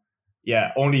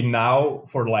only now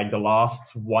for like the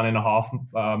last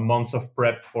 1.5 months of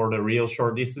prep for the real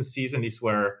short distance season is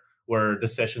where the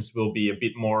sessions will be a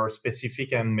bit more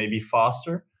specific and maybe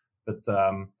faster. But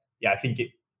I think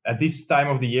at this time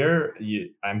of the year,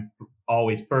 I'm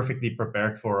always perfectly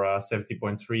prepared for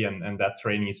 70.3, and that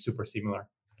training is super similar.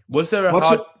 Was there a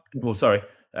Well, sorry.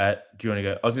 Do you want to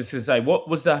go? I was just going to say, what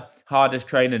was the hardest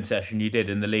training session you did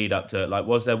in the lead up to it? Like,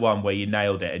 was there one where you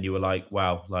nailed it and you were like,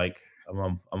 wow, like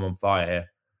I'm on fire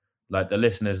here? Like, the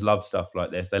listeners love stuff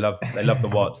like this. They love the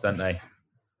watts, don't they?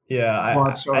 Yeah,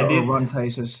 watts or run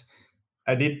paces.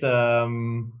 I did.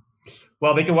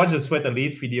 Well, they can watch the Sweat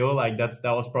Elite video. Like that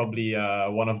was probably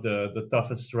one of the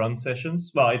toughest run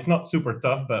sessions. Well, it's not super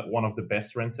tough, but one of the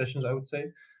best run sessions, I would say.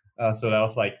 So that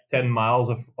was like 10 miles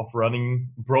of running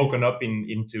broken up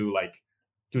into like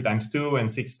 2x2 and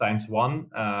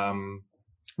 6x1.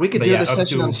 We could do the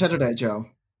session on Saturday, Joe.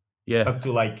 Yeah. Up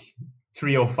to like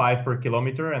 3:05 per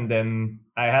kilometer. And then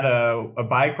I had a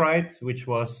bike ride, which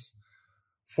was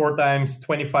 4 times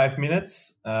 25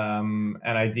 minutes. And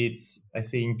I did, I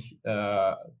think,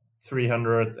 between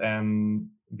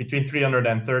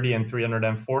 330 and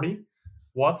 340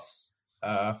 watts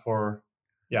for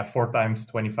 4 times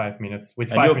 25 minutes with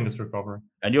 5 minutes recovery.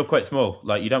 And you're quite small.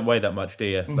 Like, you don't weigh that much, do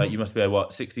you? Mm-hmm. Like, you must be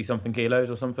 60-something kilos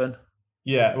or something?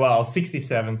 Yeah, well,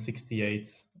 67, 68.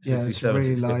 Yeah, 67, it's really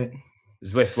 60. light.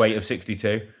 Zwift weight of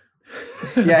 62.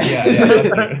 Yeah,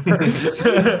 that's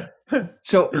right.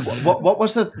 So what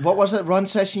was that run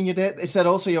session you did? Is that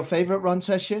also your favorite run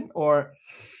session, or?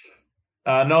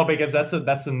 No, because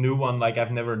that's a new one. Like,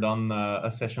 I've never done a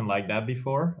session like that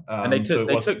before. And they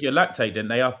took your lactate, didn't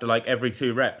they, after like every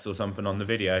 2 reps or something on the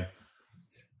video?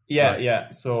 Yeah, right. Yeah.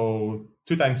 So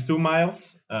 2 times 2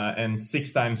 miles and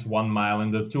 6 times 1 mile,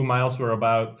 and the 2 miles were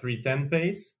about 3:10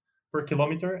 pace per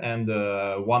kilometer, and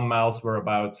the 1 miles were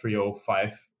about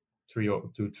 3:05.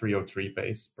 3:03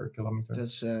 pace per kilometer.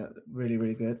 That's really,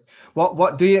 really good.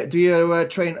 What do you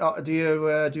train? Do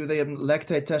you do the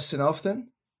lactate testing often?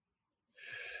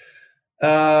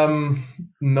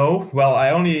 No. Well, I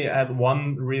only had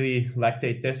one really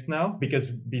lactate test now, because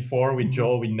before with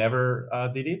Joel we never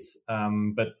did it.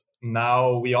 But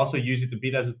now we also use it a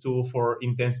bit as a tool for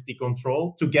intensity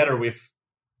control, together with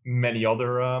many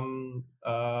other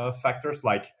factors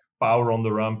like power on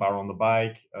the run, power on the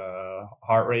bike,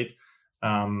 heart rate.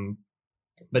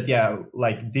 But yeah,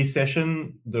 like this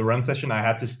session, the run session, I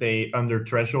had to stay under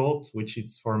threshold, which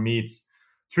for me, it's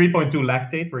 3.2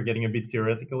 lactate. We're getting a bit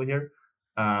theoretical here.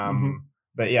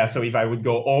 But yeah, so if I would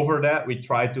go over that, we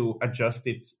try to adjust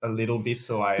it a little bit.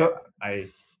 So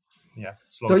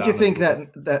slow Don't down you think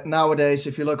that nowadays,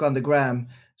 if you look on the gram,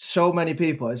 so many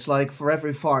people, it's like for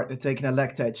every fart, they're taking a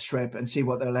lactate strip and see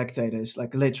what their lactate is,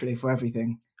 like literally for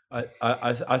everything.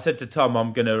 I said to Tom,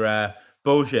 I'm going to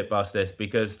bullshit bust this,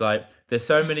 because like there's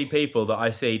so many people that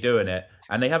I see doing it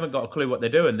and they haven't got a clue what they're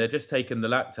doing. They're just taking the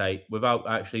lactate without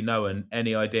actually knowing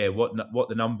any idea what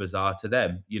the numbers are to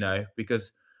them, you know,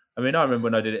 because I mean, I remember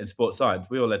when I did it in sports science,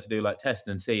 we all had to do like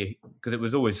testing and see, because it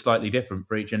was always slightly different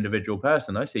for each individual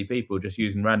person. I see people just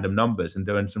using random numbers and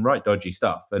doing some right dodgy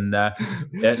stuff. And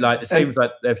it seems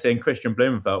like they've seen Christian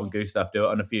Blumenfeld and Gustav do it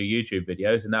on a few YouTube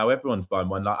videos, and now everyone's buying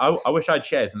one. Like, I wish I had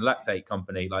shares in a lactate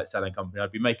company, like selling company.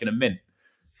 I'd be making a mint.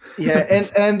 Yeah,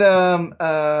 and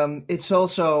it's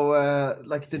also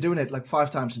like they're doing it like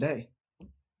 5 times a day.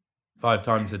 5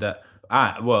 times a day.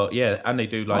 Well, yeah, and they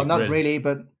do like. Well, not really,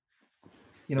 but.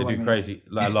 You know they do crazy,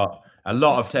 like a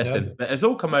lot of testing. Yeah. But it's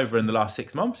all come over in the last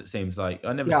 6 months. It seems like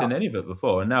I never seen any of it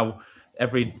before, and now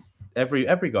every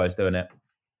guy's doing it.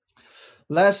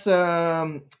 Last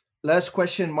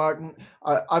question, Martin.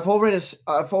 I've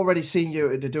already seen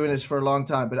you doing this for a long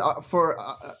time, but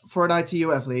for an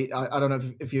ITU athlete, I don't know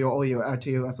if all your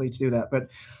ITU athletes do that, but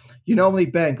you normally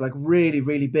bank like really,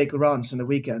 really big runs on the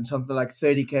weekend, something like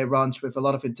 30K runs with a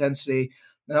lot of intensity.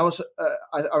 And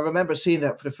I remember seeing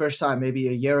that for the first time maybe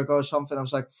a year ago or something. I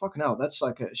was like, fucking hell, that's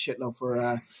like a shitload for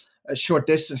a short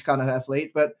distance kind of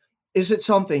athlete. But is it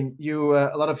something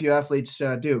a lot of you athletes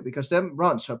do? Because them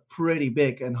runs are pretty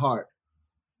big and hard.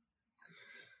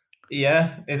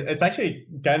 Yeah, it's actually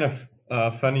kind of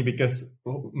funny, because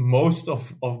most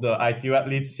of the ITU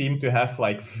athletes seem to have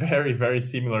like very, very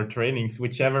similar trainings,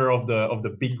 whichever of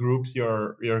the big groups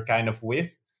you're kind of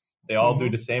with. They all do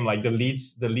the same. Like the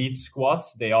lead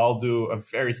squats, they all do a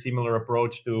very similar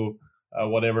approach to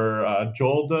whatever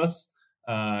Joel does.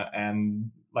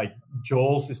 And like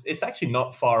Joel's, it's actually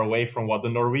not far away from what the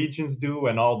Norwegians do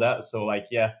and all that. So like,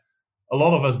 yeah, a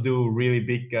lot of us do really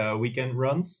big weekend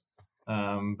runs,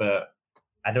 but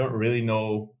I don't really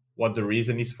know what the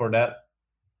reason is for that.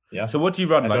 Yeah. So what do you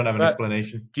run? I don't have an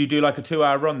explanation. Do you do like a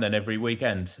 2-hour run then every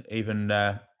weekend, even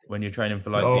when you're training for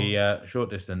like the short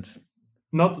distance?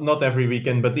 Not every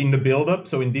weekend, but in the build-up,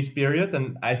 so in this period.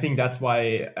 And I think that's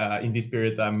why in this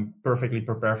period I'm perfectly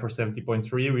prepared for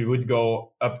 70.3. We would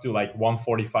go up to like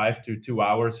 1:45 to 2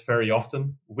 hours very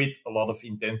often with a lot of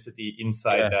intensity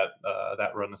inside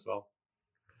that run as well.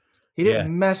 He did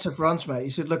massive runs, mate. You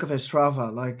should look at his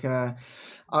Strava. Like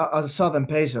I saw them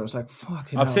pace. I was like,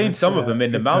 "Fucking!" I've seen some of them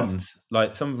in the mountains.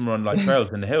 Like some of them are on like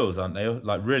trails in the hills, aren't they?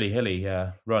 Like really hilly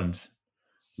runs,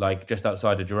 like just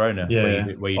outside of Girona.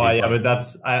 But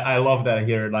that's I love that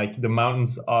here. Like the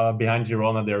mountains behind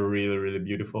Girona, they're really, really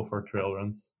beautiful for trail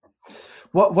runs.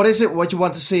 What is it? What you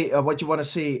want to see? What you want to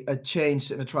see a change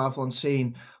in the triathlon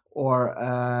scene, or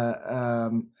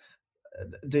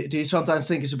do you sometimes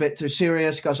think it's a bit too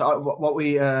serious? Because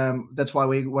that's why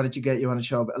we wanted to get you on the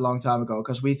show a long time ago,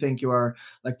 because we think you are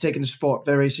like taking the sport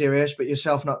very serious, but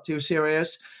yourself not too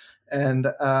serious. And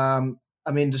I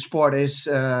mean, the sport is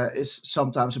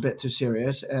sometimes a bit too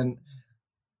serious. And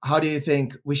how do you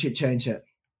think we should change it,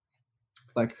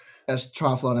 like as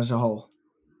triathlon as a whole?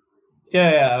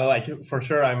 Yeah, like for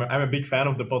sure. I'm a big fan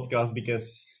of the podcast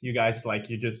because you guys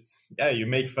you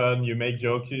make fun, you make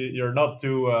jokes. You're not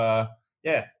too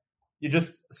you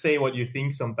just say what you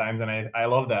think sometimes, and I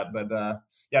love that. But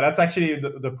that's actually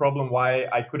the problem why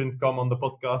I couldn't come on the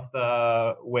podcast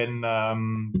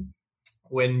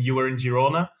when you were in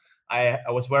Girona. I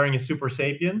was wearing a Super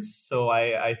Sapiens, so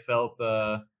I felt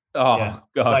God!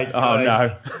 no.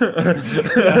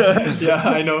 yeah,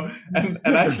 I know. And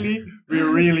actually, we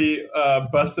really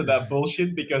busted that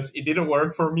bullshit because it didn't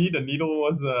work for me. The needle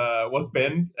was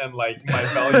bent, and like my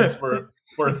values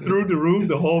were through the roof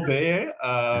the whole day.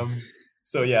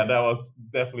 So yeah, that was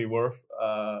definitely worth.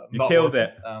 You killed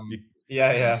it.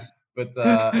 Yeah. But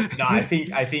no, I think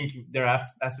there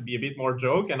has to be a bit more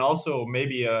joke, and also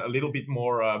maybe a little bit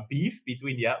more beef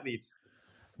between the athletes.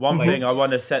 One thing I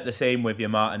want to set the scene with you,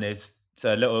 Martin, is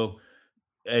a little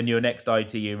in your next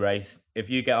ITU race. If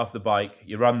you get off the bike,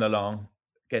 you run the long,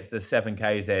 gets the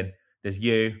 7Ks in. There's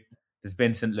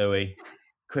Vincent Louis,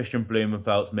 Christian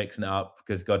Blumenfeld's mixing it up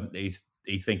because he's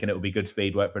thinking it will be good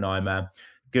speed work for an Ironman.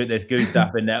 There's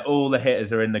Gustav in there. All the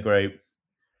hitters are in the group.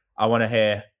 I want to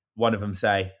hear one of them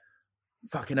say,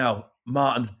 "Fucking hell,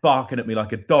 Martin's barking at me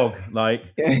like a dog,"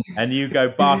 and you go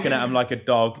barking at him like a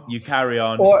dog. You carry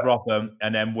on, drop them,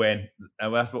 and then win.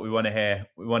 And that's what we want to hear.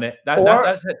 We want it.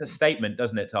 That's a statement,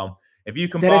 doesn't it, Tom? If you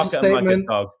can bark at him like a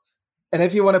dog. And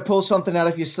if you want to pull something out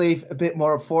of your sleeve, a bit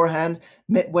more forehand,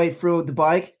 midway through the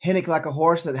bike, hinnick like a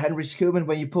horse at Henry Schumann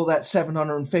when you pull that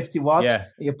 750 watts, and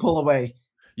you pull away.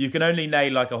 You can only neigh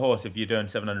like a horse if you're doing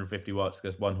 750 watts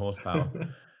because 1 horsepower.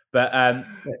 But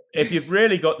if you've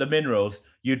really got the minerals,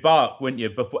 you'd bark, wouldn't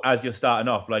you, as you're starting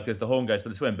off, like as the horn goes for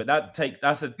the swim. But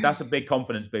that's a big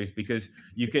confidence boost because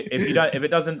if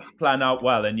it doesn't plan out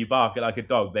well and you bark it like a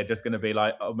dog, they're just going to be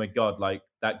like, "Oh my God, like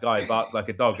that guy barked like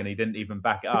a dog and he didn't even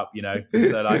back it up," you know.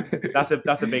 So like that's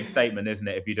a big statement, isn't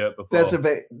it? If you do it before,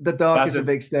 the dog is a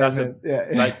big statement.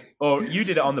 Or you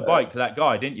did it on the bike to that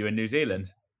guy, didn't you, in New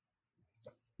Zealand?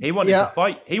 He wanted to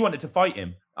fight. He wanted to fight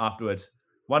him afterwards.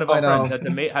 One of our friends had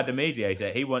to mediate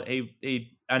it.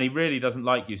 He really doesn't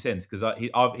like you since because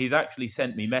he's actually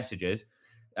sent me messages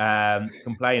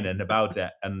complaining about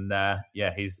it, and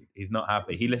he's not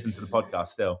happy. He listens to the podcast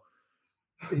still.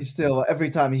 He still every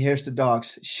time he hears the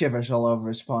dogs, shivers all over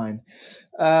his spine.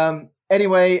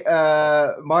 Anyway,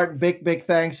 Martin, big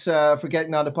thanks for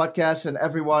getting on the podcast, and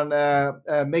everyone,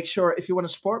 make sure if you want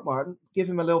to support Martin, give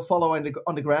him a little follow on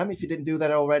the gram if you didn't do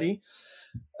that already.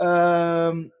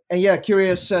 And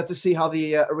curious to see how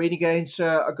the arena games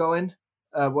are going.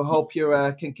 We'll hope you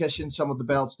can cash in some of the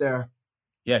belts there.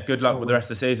 Yeah, good luck with the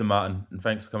rest of the season, Martin, and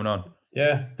thanks for coming on.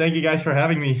 Yeah, thank you guys for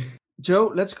having me.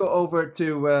 Joe, let's go over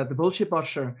to the Bullshit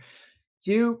Buster.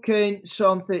 You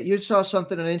saw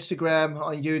something on Instagram,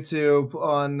 on YouTube,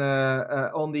 on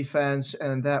OnlyFans,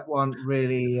 and that one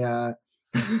really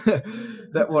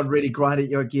grinded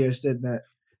your gears, didn't it?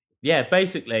 Yeah,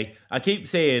 basically, I keep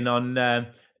seeing on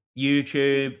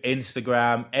YouTube,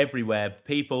 Instagram, everywhere,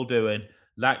 people doing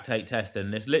lactate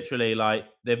testing. It's literally like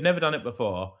they've never done it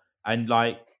before, and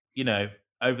like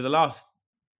over the last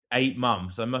 8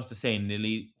 months, I must have seen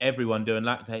nearly everyone doing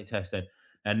lactate testing.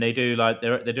 and they do like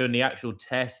they're doing the actual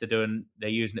test. They're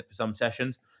using it for some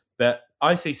sessions, but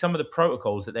I see some of the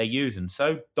protocols that they're using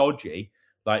so dodgy,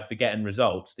 like for getting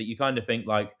results, that you kind of think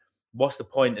like, what's the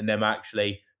point in them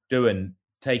actually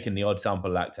taking the odd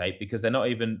sample lactate, because they're not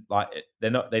even like they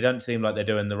don't seem like they're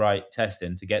doing the right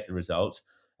testing to get the results.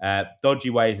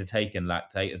 Dodgy ways of taking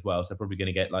lactate as well, so they're probably going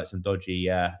to get like some dodgy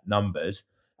numbers,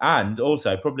 and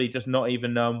also probably just not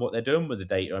even knowing what they're doing with the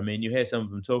data. I mean, you hear some of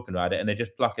them talking about it and they're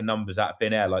just plucking numbers out of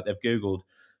thin air, like they've Googled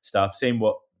stuff, seen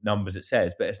what numbers it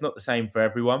says, but it's not the same for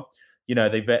everyone. You know,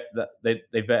 they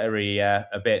vary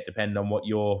a bit depending on what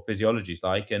your physiology is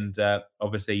like, and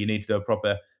obviously you need to do a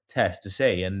proper test to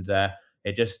see. And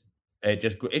it just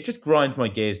grinds my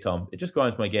gears, Tom. It just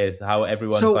grinds my gears how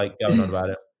everyone's like going on about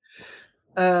it.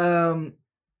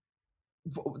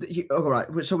 All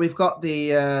right. So we've got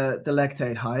the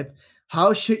lactate hype.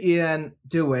 How should you then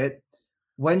do it?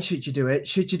 When should you do it?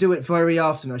 Should you do it very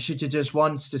often, or should you just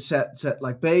once to set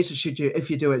like base, or should you, if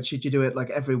you do it, should you do it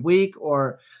like every week,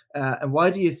 or and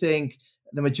why do you think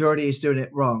the majority is doing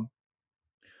it wrong?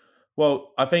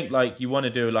 Well, I think like you want to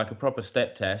do like a proper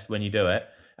step test when you do it.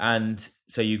 And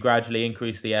so you gradually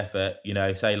increase the effort, you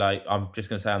know, say like, I'm just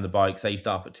going to say on the bike, say you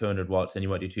start off at 200 watts, then you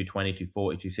might do 220,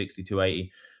 240, 260,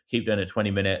 280, keep doing a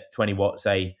 20 watt,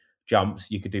 say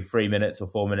jumps. You could do 3 minutes or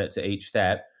 4 minutes at each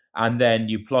step. And then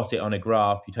you plot it on a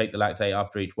graph. You take the lactate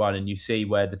after each one and you see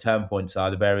where the turn points are,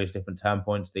 the various different turn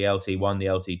points, the LT1, the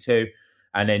LT2,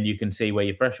 and then you can see where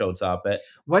your thresholds are. But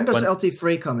when does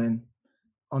LT3 come in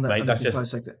on that? Mate, that's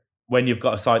just when you've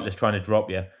got a cyclist trying to drop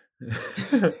you.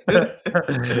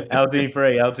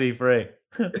 LT3.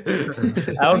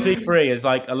 LT3 is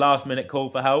like a last minute call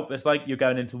for help. It's like you're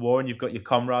going into war and you've got your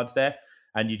comrades there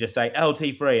and you just say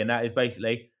LT3, and that is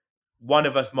basically one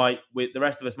of us the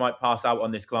rest of us might pass out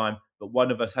on this climb, but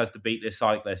one of us has to beat this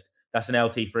cyclist. That's an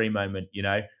LT3 moment, you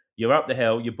know. You're up the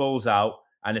hill, your ball's out,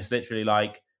 and it's literally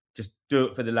like, just do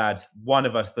it for the lads. One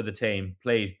of us for the team.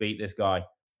 Please beat this guy.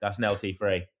 That's an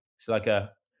LT3. It's like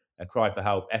a cry for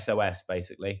help, SOS,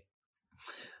 basically.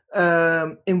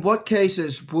 In what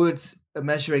cases would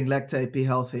measuring lactate be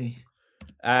healthy?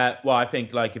 Well, I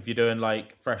think like if you're doing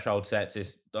like threshold sets,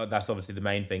 that's obviously the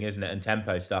main thing, isn't it? And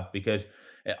tempo stuff, because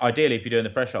ideally, if you're doing the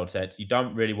threshold sets, you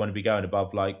don't really want to be going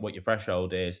above like what your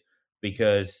threshold is,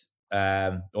 because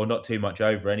or not too much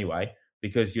over anyway,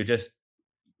 because you're just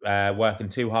working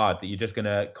too hard that you're just going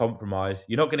to compromise.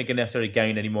 You're not going to necessarily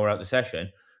gain any more out the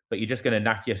session, but you're just going to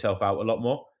knock yourself out a lot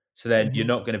more. So then you're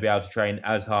not going to be able to train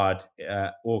as hard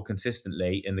or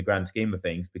consistently in the grand scheme of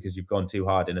things, because you've gone too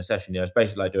hard in a session. You know, it's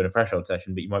basically like doing a threshold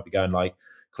session, but you might be going like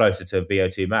closer to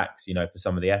VO2 max, you know, for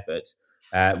some of the efforts,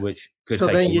 which could so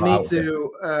take then you need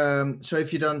to so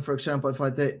if you've done, for example, if I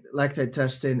did lactate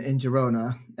test in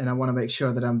Girona and I want to make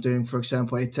sure that I'm doing, for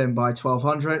example, a 10 by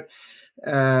 1200,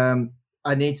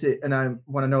 I need to, and I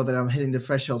want to know that I'm hitting the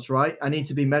thresholds right. I need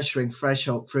to be measuring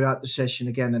threshold throughout the session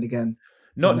again and again.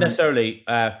 Not necessarily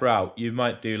throughout. You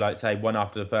might do like, say, one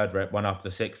after the third rep, one after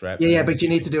the sixth rep. Yeah, but you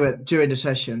need to do it during the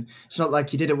session. It's not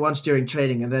like you did it once during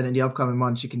training and then in the upcoming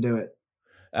months you can do it.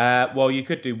 Well, you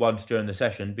could do once during the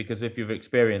session, because if you've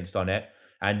experienced on it,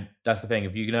 and that's the thing,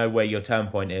 if you know where your turn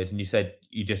point is and you said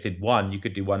you just did one, you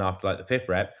could do one after like the fifth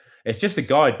rep. It's just a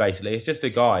guide, basically. It's just a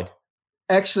guide.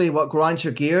 Actually, what grinds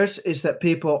your gears is that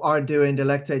people aren't doing the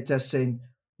lactate testing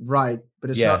right,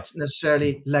 but it's not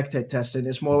necessarily lactate testing.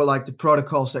 It's more like the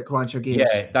protocols that grind your gears.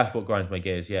 Yeah, that's what grinds my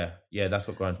gears. Yeah, that's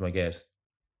what grinds my gears.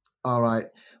 All right.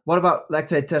 What about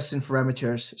lactate testing for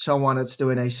amateurs? Someone that's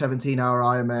doing a 17-hour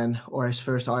Ironman or his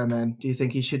first Ironman, do you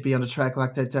think he should be on the track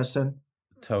lactate testing?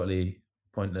 Totally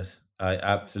pointless.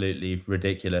 Absolutely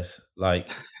ridiculous. Like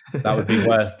that would be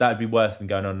worse. That would be worse than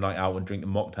going on a night out and drinking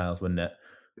mocktails, wouldn't it?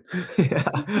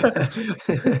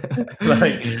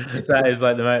 Like that is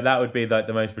like that would be like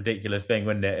the most ridiculous thing,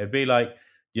 wouldn't it? It'd be like,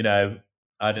 you know,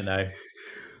 I don't know.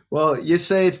 Well, you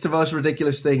say it's the most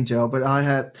ridiculous thing, Joe, but I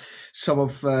had some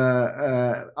of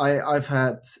I've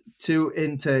had 2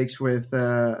 intakes with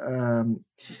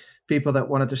people that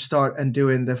wanted to start and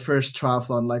doing their first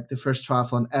triathlon, like the first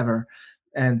triathlon ever,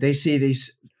 and they see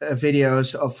these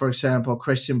videos of, for example,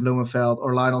 Christian Blumenfeld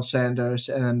or Lionel Sanders,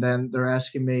 and then they're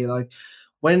asking me like,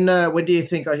 when do you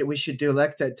think we should do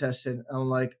lactate testing? And I'm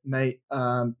like, mate,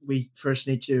 we first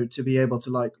need you to be able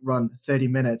to like run 30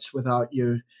 minutes without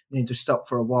you needing to stop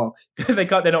for a walk. They're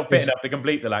not fit enough to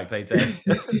complete the lactate test.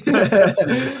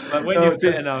 Like when you're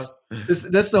fit enough.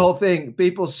 That's the whole thing.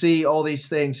 People see all these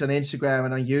things on Instagram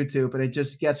and on YouTube, and it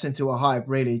just gets into a hype,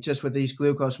 really, just with these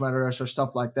glucose monitors or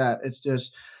stuff like that. It's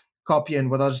just copying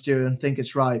what others do and think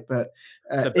it's right. But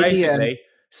so basically,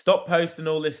 Stop posting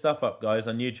all this stuff up, guys,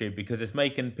 on YouTube, because it's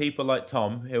making people like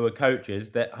Tom, who are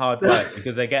coaches, that hard work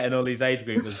because they're getting all these age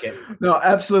groupers get. No,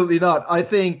 absolutely not. I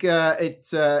think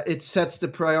it sets the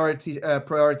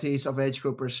priorities of age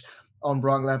groupers on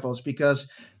wrong levels, because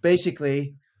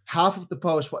basically half of the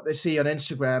posts, what they see on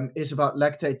Instagram, is about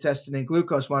lactate testing and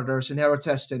glucose monitors and aero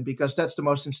testing, because that's the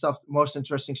most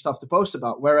interesting stuff to post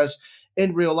about. Whereas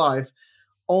in real life,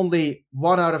 only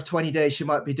 1 out of 20 days you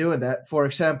might be doing that, for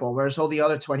example, whereas all the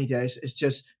other 20 days is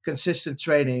just consistent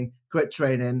training, grit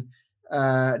training,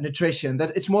 nutrition.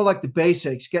 That it's more like the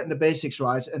basics, getting the basics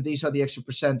right, and these are the extra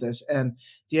percentages. And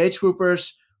the age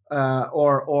groupers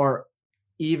or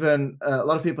even a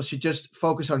lot of people should just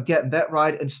focus on getting that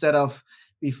right instead of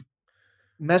be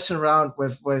messing around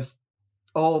with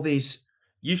all these.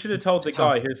 You should have told the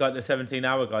guy who's like the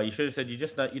 17-hour guy. You should have said, you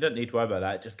don't need to worry about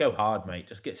that. Just go hard, mate.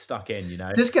 Just get stuck in.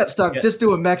 Just get stuck. Just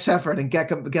do a max effort and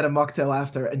get a mocktail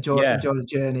after. Enjoy the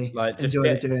journey. Like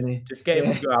enjoy the journey. Just get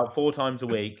him to go out 4 times a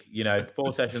week.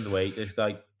 4 sessions a week. Just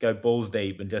like go balls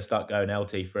deep and just start going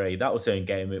LT3. That will soon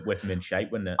get him whip him in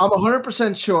shape, wouldn't it? I'm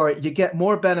 100% sure you get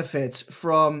more benefits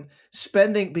from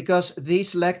spending, because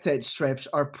these lactate strips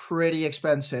are pretty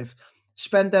expensive.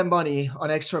 Spend that money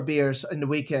on extra beers in the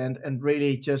weekend and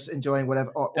really just enjoying whatever,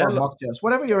 or mocktails,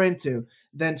 whatever you're into,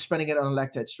 than spending it on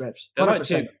lactate strips.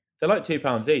 100%. They're like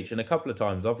 £2 each, and a couple of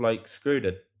times I've like screwed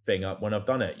a thing up when I've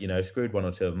done it. Screwed 1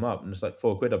 or 2 of them up, and it's like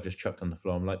 £4 I've just chucked on the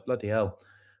floor. I'm like, bloody hell,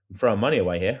 I'm throwing money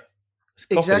away here. It's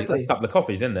exactly. A couple of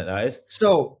coffees, isn't it? That is.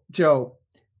 So, Joe,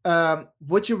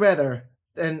 would you rather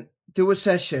than do a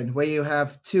session where you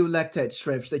have 2 lactate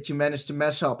strips that you managed to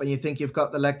mess up and you think you've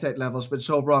got the lactate levels, but it's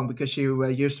all wrong because you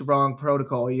used the wrong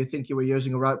protocol, or you think you were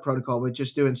using a right protocol but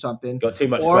just doing something? Got too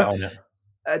much sweat on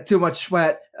it. Too much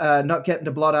sweat, not getting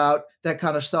the blood out, that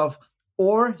kind of stuff.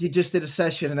 Or you just did a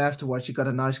session and afterwards you got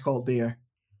a nice cold beer.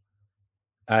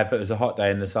 If it was a hot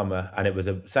day in the summer and it was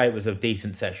a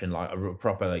decent session, like a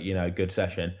proper, good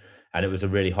session, and it was a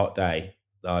really hot day,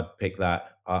 I'd pick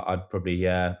that. I'd probably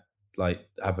like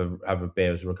have a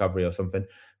beer as a recovery or something.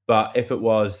 But if it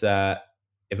was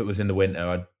in the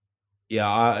winter,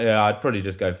 I'd probably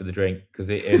just go for the drink, because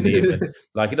in the evening,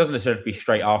 like, it doesn't necessarily have to be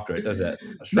straight after it, does it?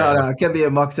 No, it can be a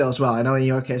mocktail as well. I know in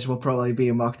your case, it will probably be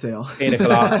a mocktail. Pina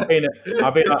colada.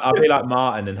 I'll be like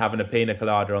Martin and having a pina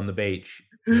colada on the beach.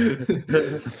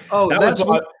 Oh,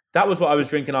 that was what I was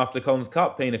drinking after the Collins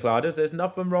Cup, pina coladas. There's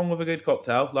nothing wrong with a good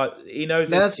cocktail. Like, he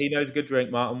knows a good drink,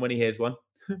 Martin, when he hears one.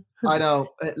 I know.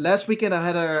 Last weekend I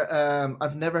had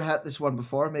I've never had this one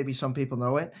before. Maybe some people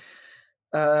know it.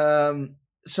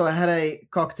 So I had a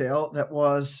cocktail that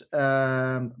was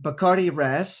Bacardi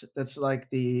Raz. That's like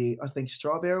the, I think,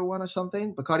 strawberry one or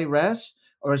something. Bacardi Raz,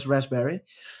 or is raspberry,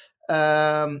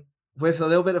 with a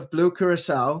little bit of blue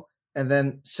curacao and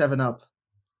then 7-Up.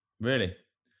 Really?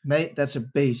 Mate, that's a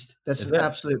beast. That's an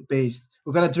absolute beast.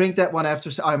 We're going to drink that one after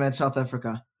Ironman South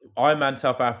Africa. Ironman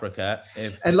South Africa.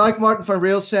 And like Martin van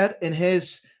Riel said in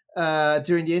his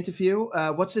during the interview,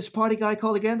 what's this party guy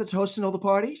called again that's hosting all the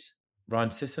parties? Ryan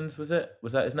Sissons, was it?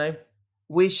 Was that his name?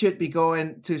 We should be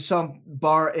going to some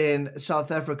bar in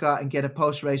South Africa and get a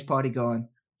post-race party going.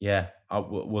 Yeah,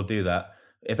 we'll do that.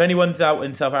 If anyone's out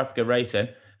in South Africa racing,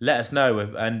 let us know.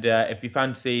 If you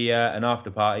fancy an after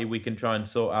party, we can try and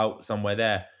sort out somewhere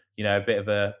there. A bit of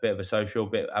a social,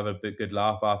 have a good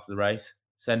laugh after the race.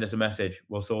 Send us a message.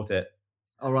 We'll sort it.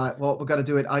 All right. Well, we're going to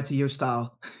do it ITU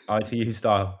style. ITU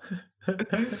style.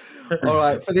 All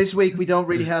right. For this week, we don't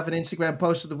really have an Instagram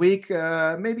post of the week.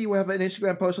 Maybe we'll have an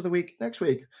Instagram post of the week next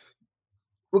week.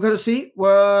 We're going to see.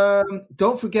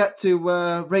 Don't forget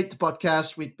to rate the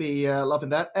podcast. We'd be loving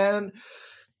that. And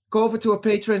go over to our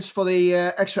patrons for the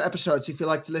extra episodes if you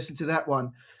like to listen to that one.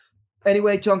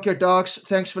 Anyway, Junkyard Dogs,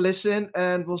 thanks for listening.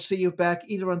 And we'll see you back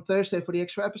either on Thursday for the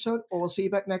extra episode, or we'll see you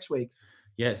back next week.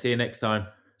 Yeah, see you next time.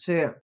 See ya.